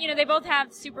like they both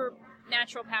have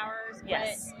supernatural powers.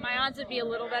 Yes. But my odds would be a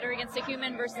little better against a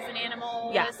human versus an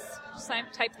animal. Yes. This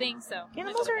type thing. So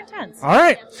Animals are intense. All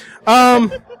right. All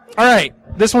right.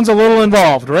 This one's a little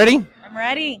involved. Ready? I'm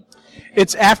ready.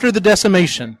 It's after the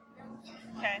decimation.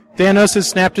 Okay. Thanos has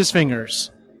snapped his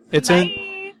fingers. It's in.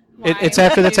 Bye. It's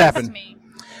after that's happened. Me.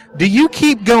 Do you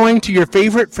keep going to your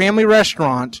favorite family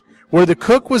restaurant where the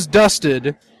cook was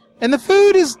dusted and the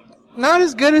food is not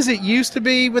as good as it used to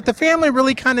be, but the family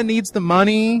really kind of needs the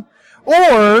money?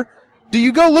 Or do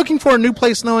you go looking for a new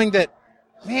place knowing that,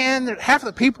 man, half of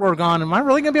the people are gone. Am I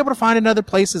really going to be able to find another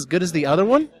place as good as the other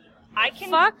one? I can.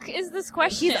 Fuck is this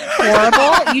question?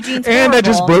 Horrible. Eugene's horrible. And I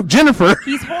just broke Jennifer.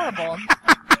 He's horrible.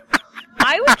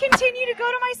 I would continue to go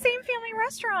to my same family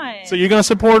restaurant. So you're going to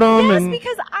support them? Yes, and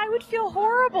because I would feel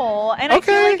horrible. And I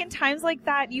feel Okay. like in times like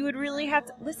that, you would really have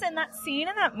to... Listen, that scene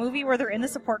in that movie where they're in the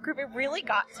support group, it really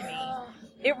got to me.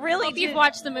 It really Hope you've did.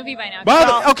 watched the movie by now.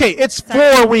 Well, okay, it's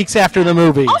 4 weeks after the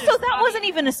movie. Also, that wasn't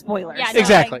even a spoiler. Yeah, so, no,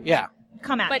 Exactly, like, yeah.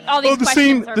 come at But me. all these Oh, the questions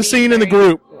scene, are the being scene in the very-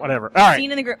 group, whatever. All right. Scene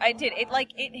in the group. I did. It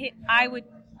hit...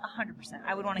 100%.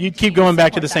 I would want to. You'd keep going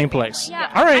back to the same place.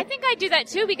 Yeah, All right. I think I'd do that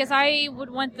too because I would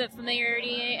want the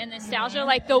familiarity and nostalgia,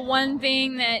 like the one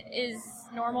thing that is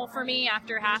normal for me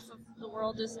after half of the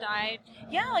world just died.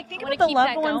 Yeah, like think I about wanna the keep loved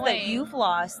that ones that going. you've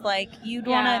lost. Like you'd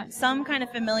Yeah. want some kind of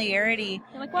familiarity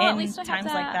You're like, well, at in least I have times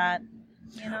like that.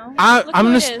 You know. Look I'm who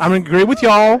gonna it is. I'm gonna agree with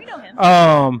y'all.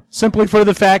 Simply for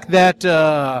the fact that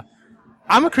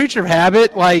I'm a creature of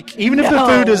habit. Like even if the No.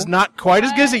 food is not quite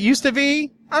as good as it used to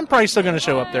be, I'm probably still gonna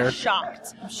show up there.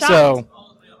 Shocked. So.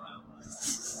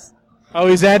 Oh,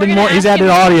 he's added We're more. gonna He's ask him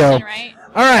added a audio. question, right?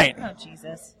 All right. Oh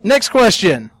Jesus. Next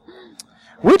question.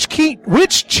 Which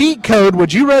cheat code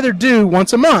would you rather do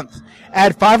once a month?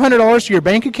 Add $500 to your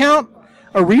bank account,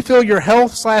 or refill your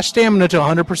health/stamina to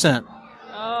 100%?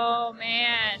 Oh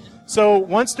man. So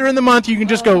once during the month, you can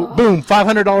just go boom,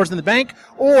 $500 in the bank,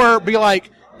 or be like,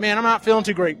 man, I'm not feeling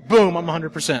too great. Boom, I'm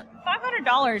 100%.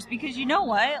 $500 because you know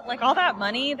what? Like all that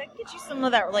money, that gets you some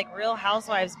of that like Real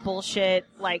Housewives bullshit,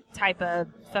 like type of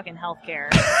fucking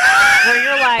healthcare, where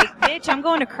you're like, bitch, I'm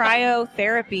going to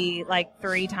cryotherapy like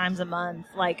 3 times a month.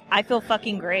 Like I feel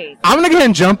fucking great. I'm gonna go ahead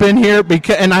and jump in here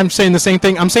and I'm saying the same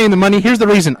thing. I'm saying the money. Here's the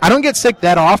reason: I don't get sick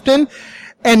that often.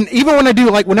 And even when I do,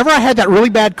 like, whenever I had that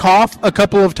really bad cough a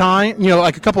couple of times,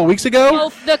 like a couple of weeks ago.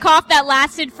 Oh, the cough that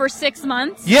lasted for 6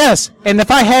 months? Yes. And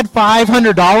if I had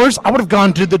 $500, I would have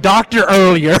gone to the doctor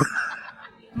earlier.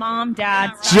 Mom,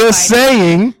 Dad. Just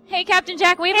saying. Hey, Captain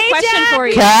Jack, we have Hey, a question Jack, for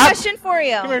you. Cap. Question for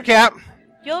you. Come here, Cap.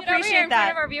 You'll Get over here appreciate in that.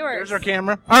 front of our viewers. There's our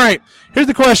camera. All right. Here's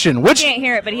the question. You Which can't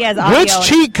hear it, but he has audio.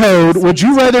 cheat code would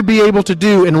you rather be able to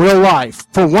do in real life?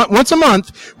 For once a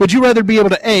month, would you rather be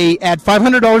able to A, add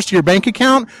 $500 to your bank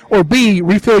account, or B,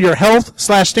 refill your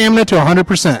health/stamina to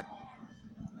 100%?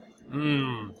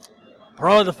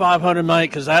 Probably the 500, mate,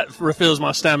 because that refills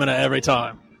my stamina every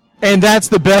time. And that's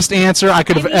the best answer I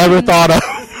could have ever thought of.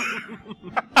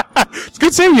 It's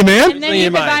good seeing you, man. And then you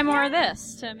could buy more of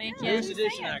this to make you. First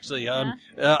edition, actually.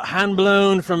 Hand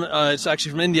blown from, it's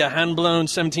actually from India, hand blown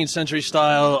 17th century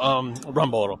style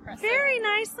rum bottle. Very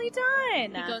nicely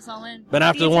done. He goes all in. Been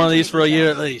after one of these for a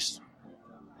year at least.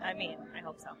 I mean, I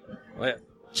hope so. Well, yeah.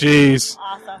 Jeez.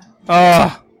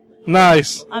 Awesome.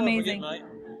 Nice. Amazing.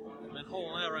 Been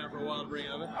hauling that around for a while to bring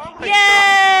over.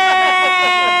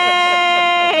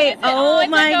 Yay! Oh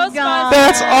my god.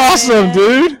 That's awesome,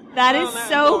 dude. That is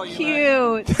so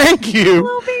cute. Thank you.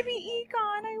 Little baby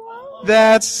Egon, I love.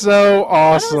 That's so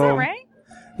awesome. Oh, is that right?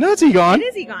 No, it's Egon. It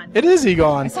is Egon. It is I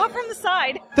Egon. saw it from the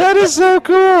side. That is so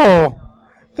cool.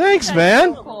 Thanks,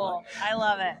 man. So cool. I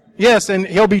love it. Yes, and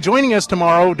he'll be joining us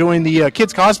tomorrow doing the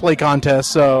kids cosplay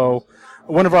contest. So,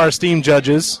 one of our esteemed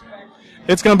judges.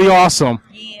 It's going to be awesome.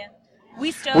 Yeah.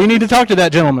 We need to talk to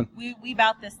that gentleman. We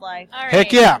about this life. All right.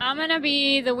 Heck yeah. I'm gonna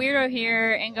be the weirdo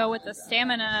here and go with the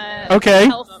stamina Okay.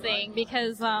 health thing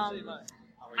because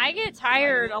I get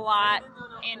tired a lot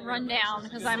and run down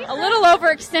because I'm a little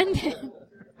overextended.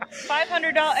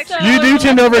 $500 extra. You do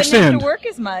tend to Wouldn't have overextend. to work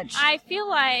as much. I feel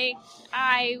like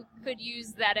I could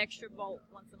use that extra bolt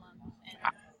once a month.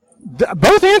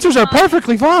 Both answers are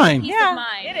perfectly fine. Peace of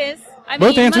mind. It is. I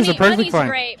Both mean, answers are perfectly money's fine.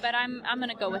 great, but I'm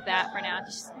gonna go with that for now.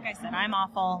 Just, Like I said, I'm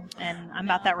awful, and I'm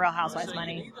about that Real Housewives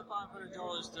money.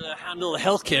 To handle the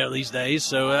healthcare these days,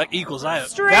 so that equals out.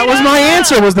 That was my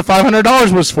answer. Was the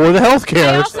 $500 was for the health I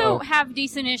care. also have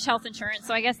decent-ish health insurance,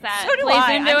 so I guess that So do plays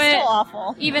I. into I'm it. still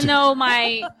awful. Even though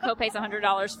my copay's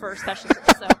 $100 for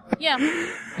specialists, so yeah.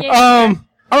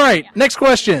 All right. Next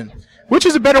question. Which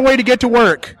is a better way to get to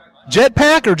work?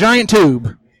 Jetpack or giant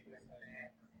tube?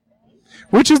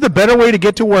 Which is the better way to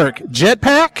get to work?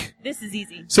 Jetpack? This is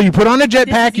easy. So you put on a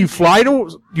jetpack, you fly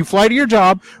to your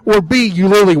job, or B, you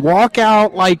literally walk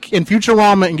out like in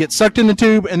Futurama and get sucked in the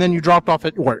tube, and then you dropped off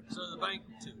at work.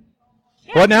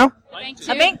 What now?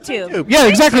 A bank tube. Yeah,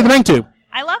 exactly, the bank tube.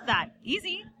 I love that.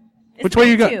 Easy. It's Which way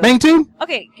you bank go? tube. Bank tube?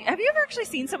 Okay, have you ever actually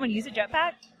seen someone use a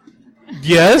jetpack?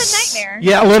 Yes. It's a nightmare.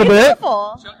 Yeah, a little Be bit.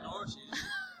 careful.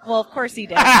 Well, of course he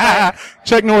did. But,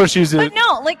 Chuck Norris uses but it.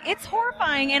 no, like it's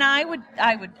horrifying, and I would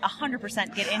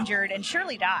 100% get injured and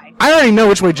surely die. I already know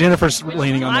which way Jennifer's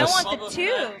leaning on I this. want the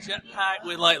tube. Jetpack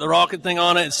with like the rocket thing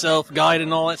on it, self-guided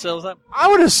and all that stuff. I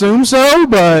would assume so,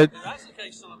 but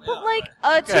But like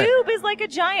a Okay. tube is like a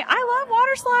giant. I love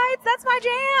water slides. That's my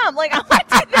jam. Like I want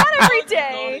to do that every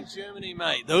day. In Germany,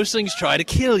 mate, those things try to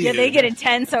kill you. Yeah, they get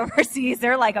intense overseas.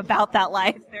 They're like about that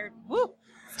life. They're woo.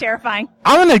 It's terrifying.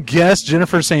 I'm gonna guess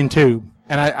Jennifer's saying tube,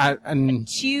 and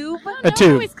Tube. A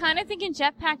tube. I was kind of thinking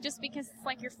jetpack just because it's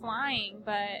like you're flying,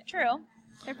 but true.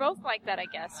 They're both like that, I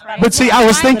guess, right? But see, I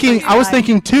was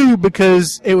thinking tube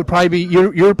because it would probably be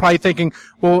you're probably thinking,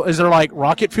 well, is there like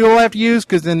rocket fuel I have to use?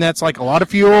 Because then that's like a lot of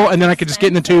fuel, and then I could just get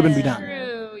in the tube and be done.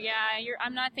 True. Yeah,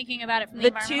 I'm not thinking about it from the, The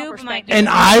environmental tube might perspective. And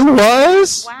I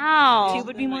was. Wow. Tube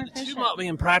would be more The tube efficient. might be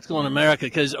impractical in America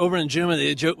because over in Germany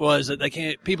the joke was that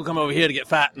people come over here to get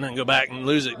fat and then go back and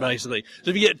lose it basically.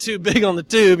 So if you get too big on the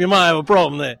tube, you might have a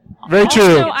problem there. Very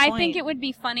true. Also, I think it would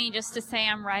be funny just to say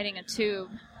I'm riding a tube.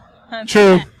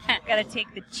 True. Gotta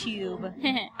take the tube.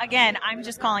 Again, I'm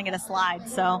just calling it a slide,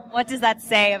 so what does that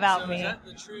say about me? Is that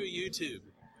the true YouTube?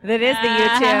 That is the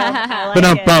YouTube. I like But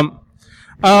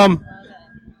it.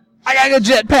 I got a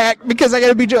jetpack because I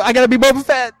gotta be Boba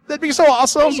Fett. That'd be so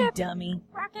awesome. You dummy.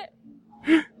 Rocket.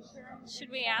 Should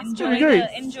we ask?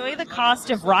 Enjoy the cost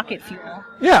of rocket fuel.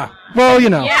 Yeah. Well, you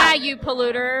know. Yeah, you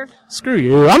polluter. Screw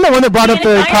you. I'm the one that brought up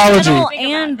the ecology.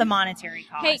 And the monetary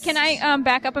cost. Hey, can I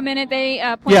back up a minute? They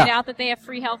pointed Yeah. out that they have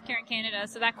free healthcare in Canada,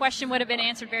 so that question would have been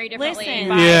answered very differently. Listen.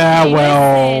 by- Yeah,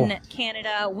 well. Listen,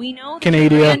 Canada, we know. that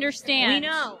Canada. We Yeah. understand. We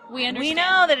know. We understand. We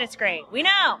know that it's great. We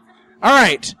know. All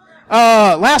right.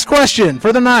 Last question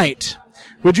for the night.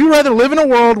 Would you rather live in a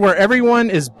world where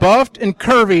everyone is buffed and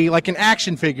curvy like an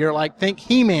action figure, like think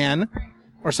He-Man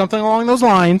or something along those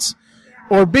lines,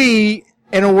 or B,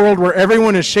 in a world where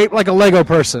everyone is shaped like a Lego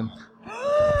person?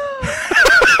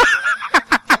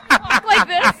 Like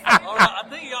this. All right, I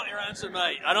think you got your answer,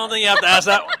 mate. I don't think you have to ask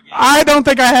that one. I don't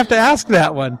think I have to ask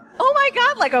that one. Oh my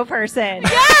God, Lego person. Yeah.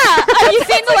 Have you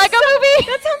seen the Lego movie?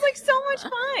 That sounds like so much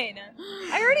fun.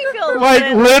 I already feel Like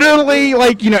good. literally,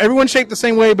 like everyone's shaped the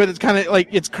same way, but it's kind of like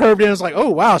it's curved in. It's like, oh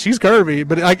wow, she's curvy,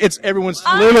 but like it's everyone's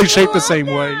literally shaped the same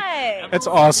way. That's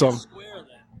awesome.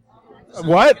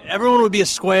 What? Everyone would be a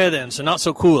square then, so not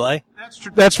so cool, eh?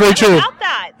 That's very true. About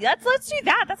that. Let's do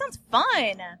that. That sounds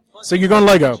fun. So you're going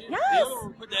Lego? Yes.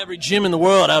 Put every gym in the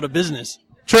world out of business.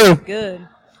 True. Good.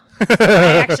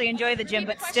 I actually enjoy the gym,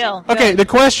 but still. Okay, Good. the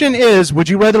question is, would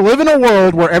you rather live in a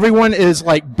world where everyone is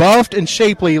like buffed and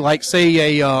shapely, like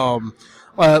say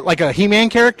like a He-Man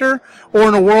character, or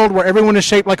in a world where everyone is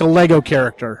shaped like a Lego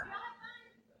character?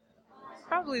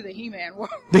 Probably the He-Man world.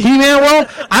 The He-Man world?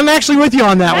 I'm actually with you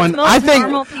on that one. most I think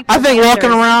normal people's walking answers.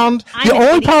 around. I'm The an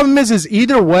only idiot. problem is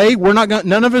either way,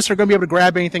 none of us are going to be able to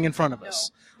grab anything in front of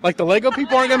us. Like the Lego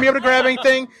people aren't going to be able to grab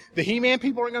anything. The He-Man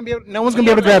people aren't going to be able. No one's going to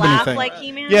be able to grab laugh anything. like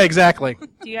He-Man? Yeah, exactly.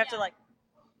 Do you have to like?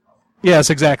 Yes,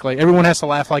 exactly. Everyone has to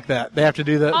laugh like that. They have to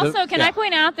do the. Also, can yeah. I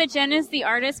point out that Jen is the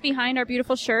artist behind our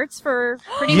beautiful shirts for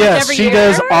pretty much Yes, every she year?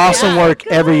 does awesome work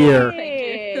every year.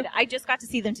 Good. I just got to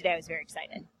see them today. I was very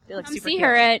excited. They look Come super see cute.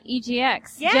 her at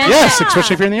EGX. Yeah. Yes,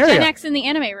 especially if you're in the area. Gen X in the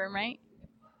anime room, right?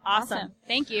 Awesome.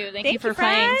 Thank you. Thank Thank you for you,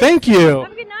 playing. friend. Thank you.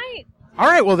 Have a good night. All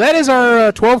right, well, that is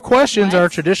our 12 questions, our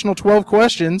traditional 12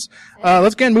 questions.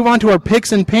 Let's go ahead and move on to our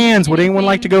picks and pans. Would anyone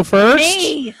like to go first?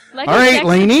 Me. All right,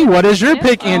 Lainey, what is your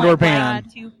pick and or pan?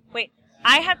 Wait,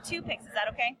 I have 2 picks. Is that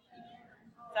okay?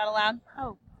 Is that allowed?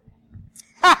 Oh.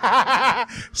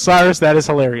 Cyrus, that is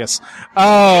hilarious.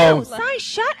 Oh, Sai,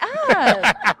 shut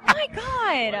up. My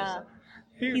God.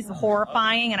 He's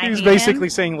horrifying, and I He's hate basically him.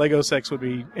 saying Lego sex would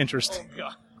be interesting.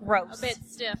 Gross. A bit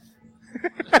stiff.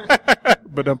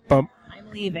 Ba-dum-bum.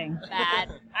 I'm leaving. Bad.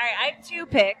 All right, I have 2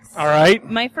 picks. All right.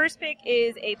 My first pick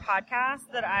is a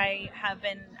podcast that I have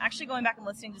been actually going back and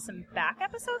listening to some back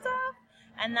episodes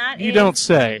of, and that You is... don't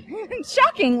say.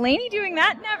 Shocking. Lainey doing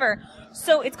that? Never.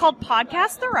 So it's called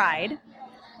Podcast The Ride.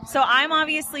 So I'm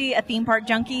obviously a theme park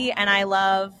junkie, and I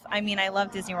love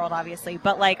Disney World, obviously,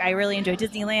 but like I really enjoy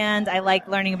Disneyland. I like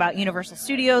learning about Universal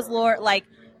Studios lore. Like,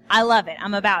 I love it.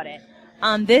 I'm about it.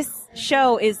 This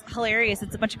show is hilarious.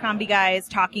 It's a bunch of comedy guys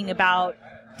talking about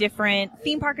different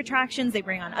theme park attractions. They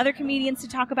bring on other comedians to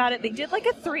talk about it. They did like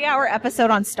a 3-hour episode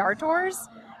on Star Tours.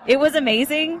 It was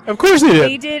amazing. Of course they did.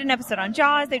 They did an episode on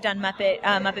Jaws. They've done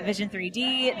Muppet Vision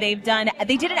 3D. They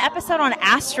did an episode on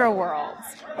Astro World.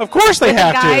 Of course they with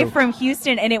have a guy to. from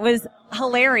Houston, and it was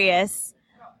hilarious.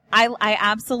 I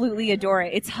absolutely adore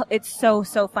it. It's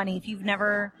so funny.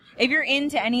 If you're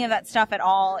into any of that stuff at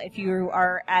all, if you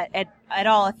are at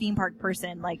all a theme park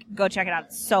person, like go check it out.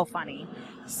 It's so funny.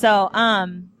 So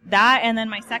that, and then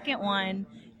my second one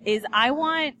is I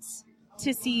want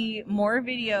to see more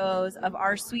videos of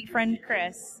our sweet friend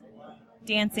Chris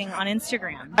dancing on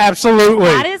Instagram. Absolutely.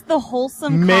 That is the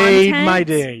wholesome Made content my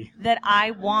day. that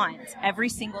I want every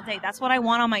single day. That's what I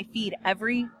want on my feed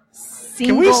every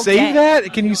single Can we save day.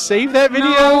 that? Can you save that video?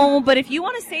 No, but if you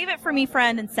want to save it for me,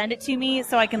 friend, and send it to me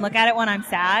so I can look at it when I'm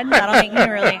sad, that'll make me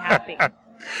really happy.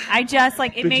 I just,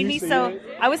 like, it Did made you me see so, it?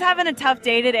 I was having a tough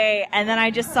day today, and then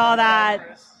I just saw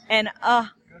that, and,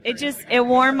 it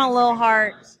warmed my little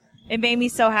heart. It made me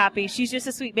so happy. She's just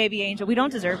a sweet baby angel. We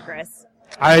don't deserve Chris.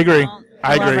 I agree.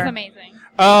 I love agree. her. Amazing.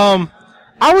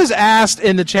 I was asked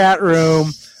in the chat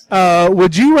room,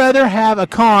 Would you rather have a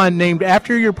con named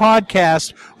after your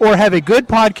podcast or have a good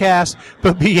podcast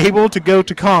but be able to go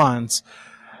to cons?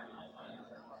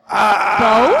 Both?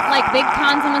 Like big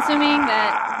cons, I'm assuming,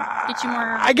 that get you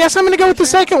more... I guess I'm going to go with the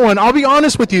second one. I'll be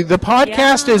honest with you. The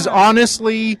podcast is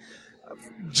honestly...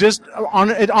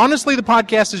 honestly, the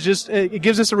podcast is just, it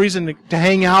gives us a reason to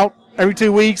hang out every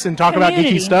 2 weeks and talk about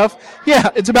geeky stuff. Yeah,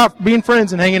 it's about being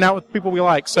friends and hanging out with people we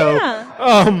like. So,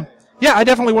 yeah, I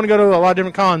definitely want to go to a lot of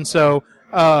different cons. So,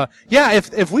 yeah,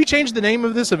 if we change the name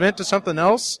of this event to something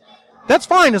else, that's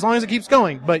fine as long as it keeps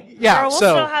going. But, yeah, we'll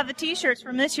still have the T-shirts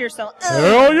from this year, so...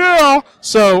 Hell yeah!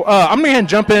 So, I'm going to go ahead and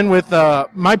jump in with,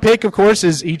 my pick, of course,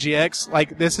 is EGX.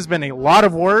 Like, this has been a lot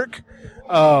of work.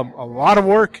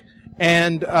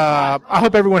 And I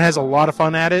hope everyone has a lot of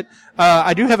fun at it.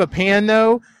 I do have a pan,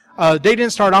 though. They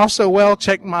didn't start off so well.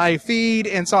 Checked my feed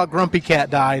and saw Grumpy Cat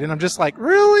died. And I'm just like,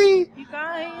 really? You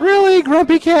guys? Really?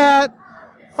 Grumpy Cat?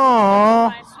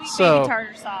 Aww. So,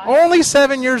 tartar sauce. only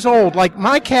 7 years old. Like,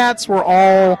 my cats were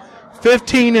all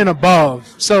 15 and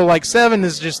above. So, like, 7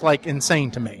 is just, like, insane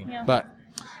to me. Yeah. But,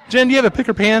 Jen, do you have a pick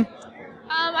or pan?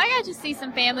 I got to see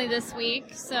some family this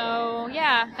week, so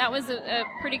yeah, that was a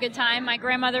pretty good time. My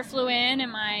grandmother flew in,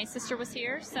 and my sister was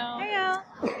here, so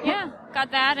yeah,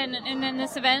 got that, and then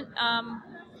this event,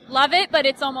 love it, but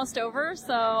it's almost over,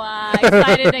 so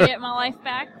excited to get my life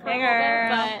back for a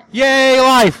little bit, but Yay,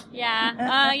 life!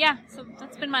 yeah, so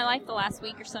that's been my life the last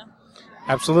week or so.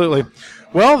 Absolutely.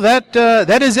 Well,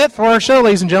 that is it for our show,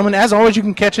 ladies and gentlemen. As always, you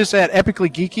can catch us at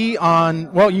Epically Geeky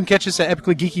you can catch us at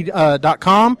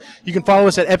epicallygeeky.com. You can follow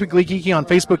us at Epically Geeky on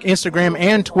Facebook, Instagram,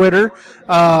 and Twitter.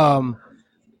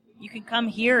 You can come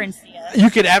here and see us.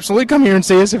 You could absolutely come here and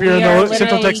see us if you're in the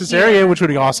Central Texas area, which would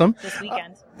be awesome. This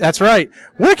weekend. That's right.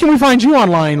 Where can we find you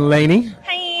online, Lainey?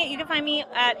 Hey, you can find me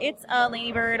at It's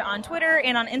Lainey Bird on Twitter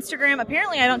and on Instagram.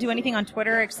 Apparently, I don't do anything on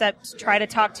Twitter except try to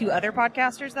talk to other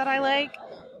podcasters that I like.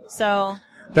 So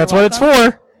that's what it's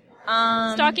for.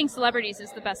 Stalking celebrities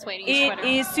is the best way to use Twitter.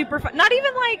 It is super fun. Not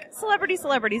even like celebrities. It's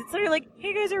literally like,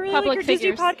 hey guys, I really Public like your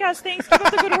Disney figures. podcast. Thanks. Keep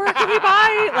up the good work. Okay,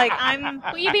 bye.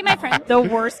 Like, Will you be my friend? The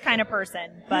worst kind of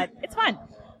person, but it's fun.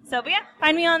 So, but yeah,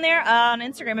 find me on there. On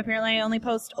Instagram, apparently, I only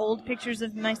post old pictures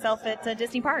of myself at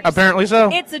Disney parks. Apparently so.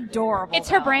 It's adorable. It's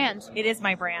her brand. It is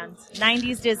my brand.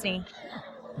 90s Disney.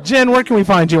 Jen, where can we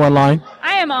find you online?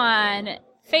 I am on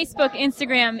Facebook,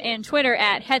 Instagram, and Twitter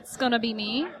at Het's Gonna Be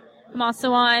Me. I'm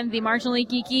also on the Marginally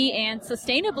Geeky and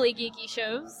Sustainably Geeky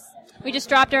shows. We just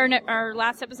dropped our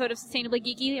last episode of Sustainably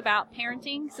Geeky about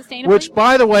parenting sustainably. Which,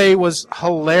 by the way, was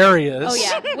hilarious. Oh,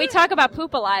 yeah. We talk about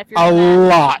poop a lot. If you're A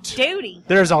lot. Duty.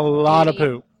 There's a lot of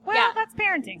poop. Well, that's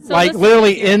parenting. So like, listen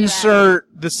literally if you're into insert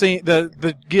the scene,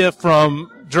 the gif from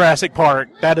Jurassic Park.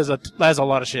 That's a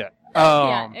lot of shit.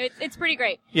 Yeah, it's pretty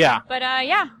great. Yeah. But,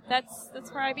 yeah, that's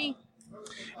where I be.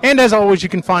 And as always, you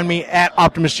can find me at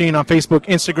Optimus Gene on Facebook,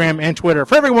 Instagram, and Twitter.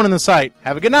 For everyone on the site,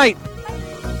 have a good night.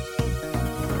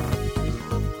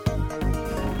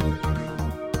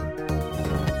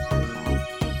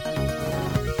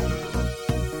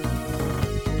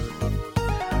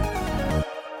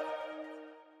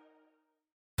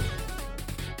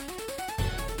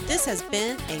 This has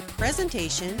been a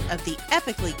presentation of the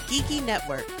Epically Geeky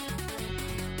Network.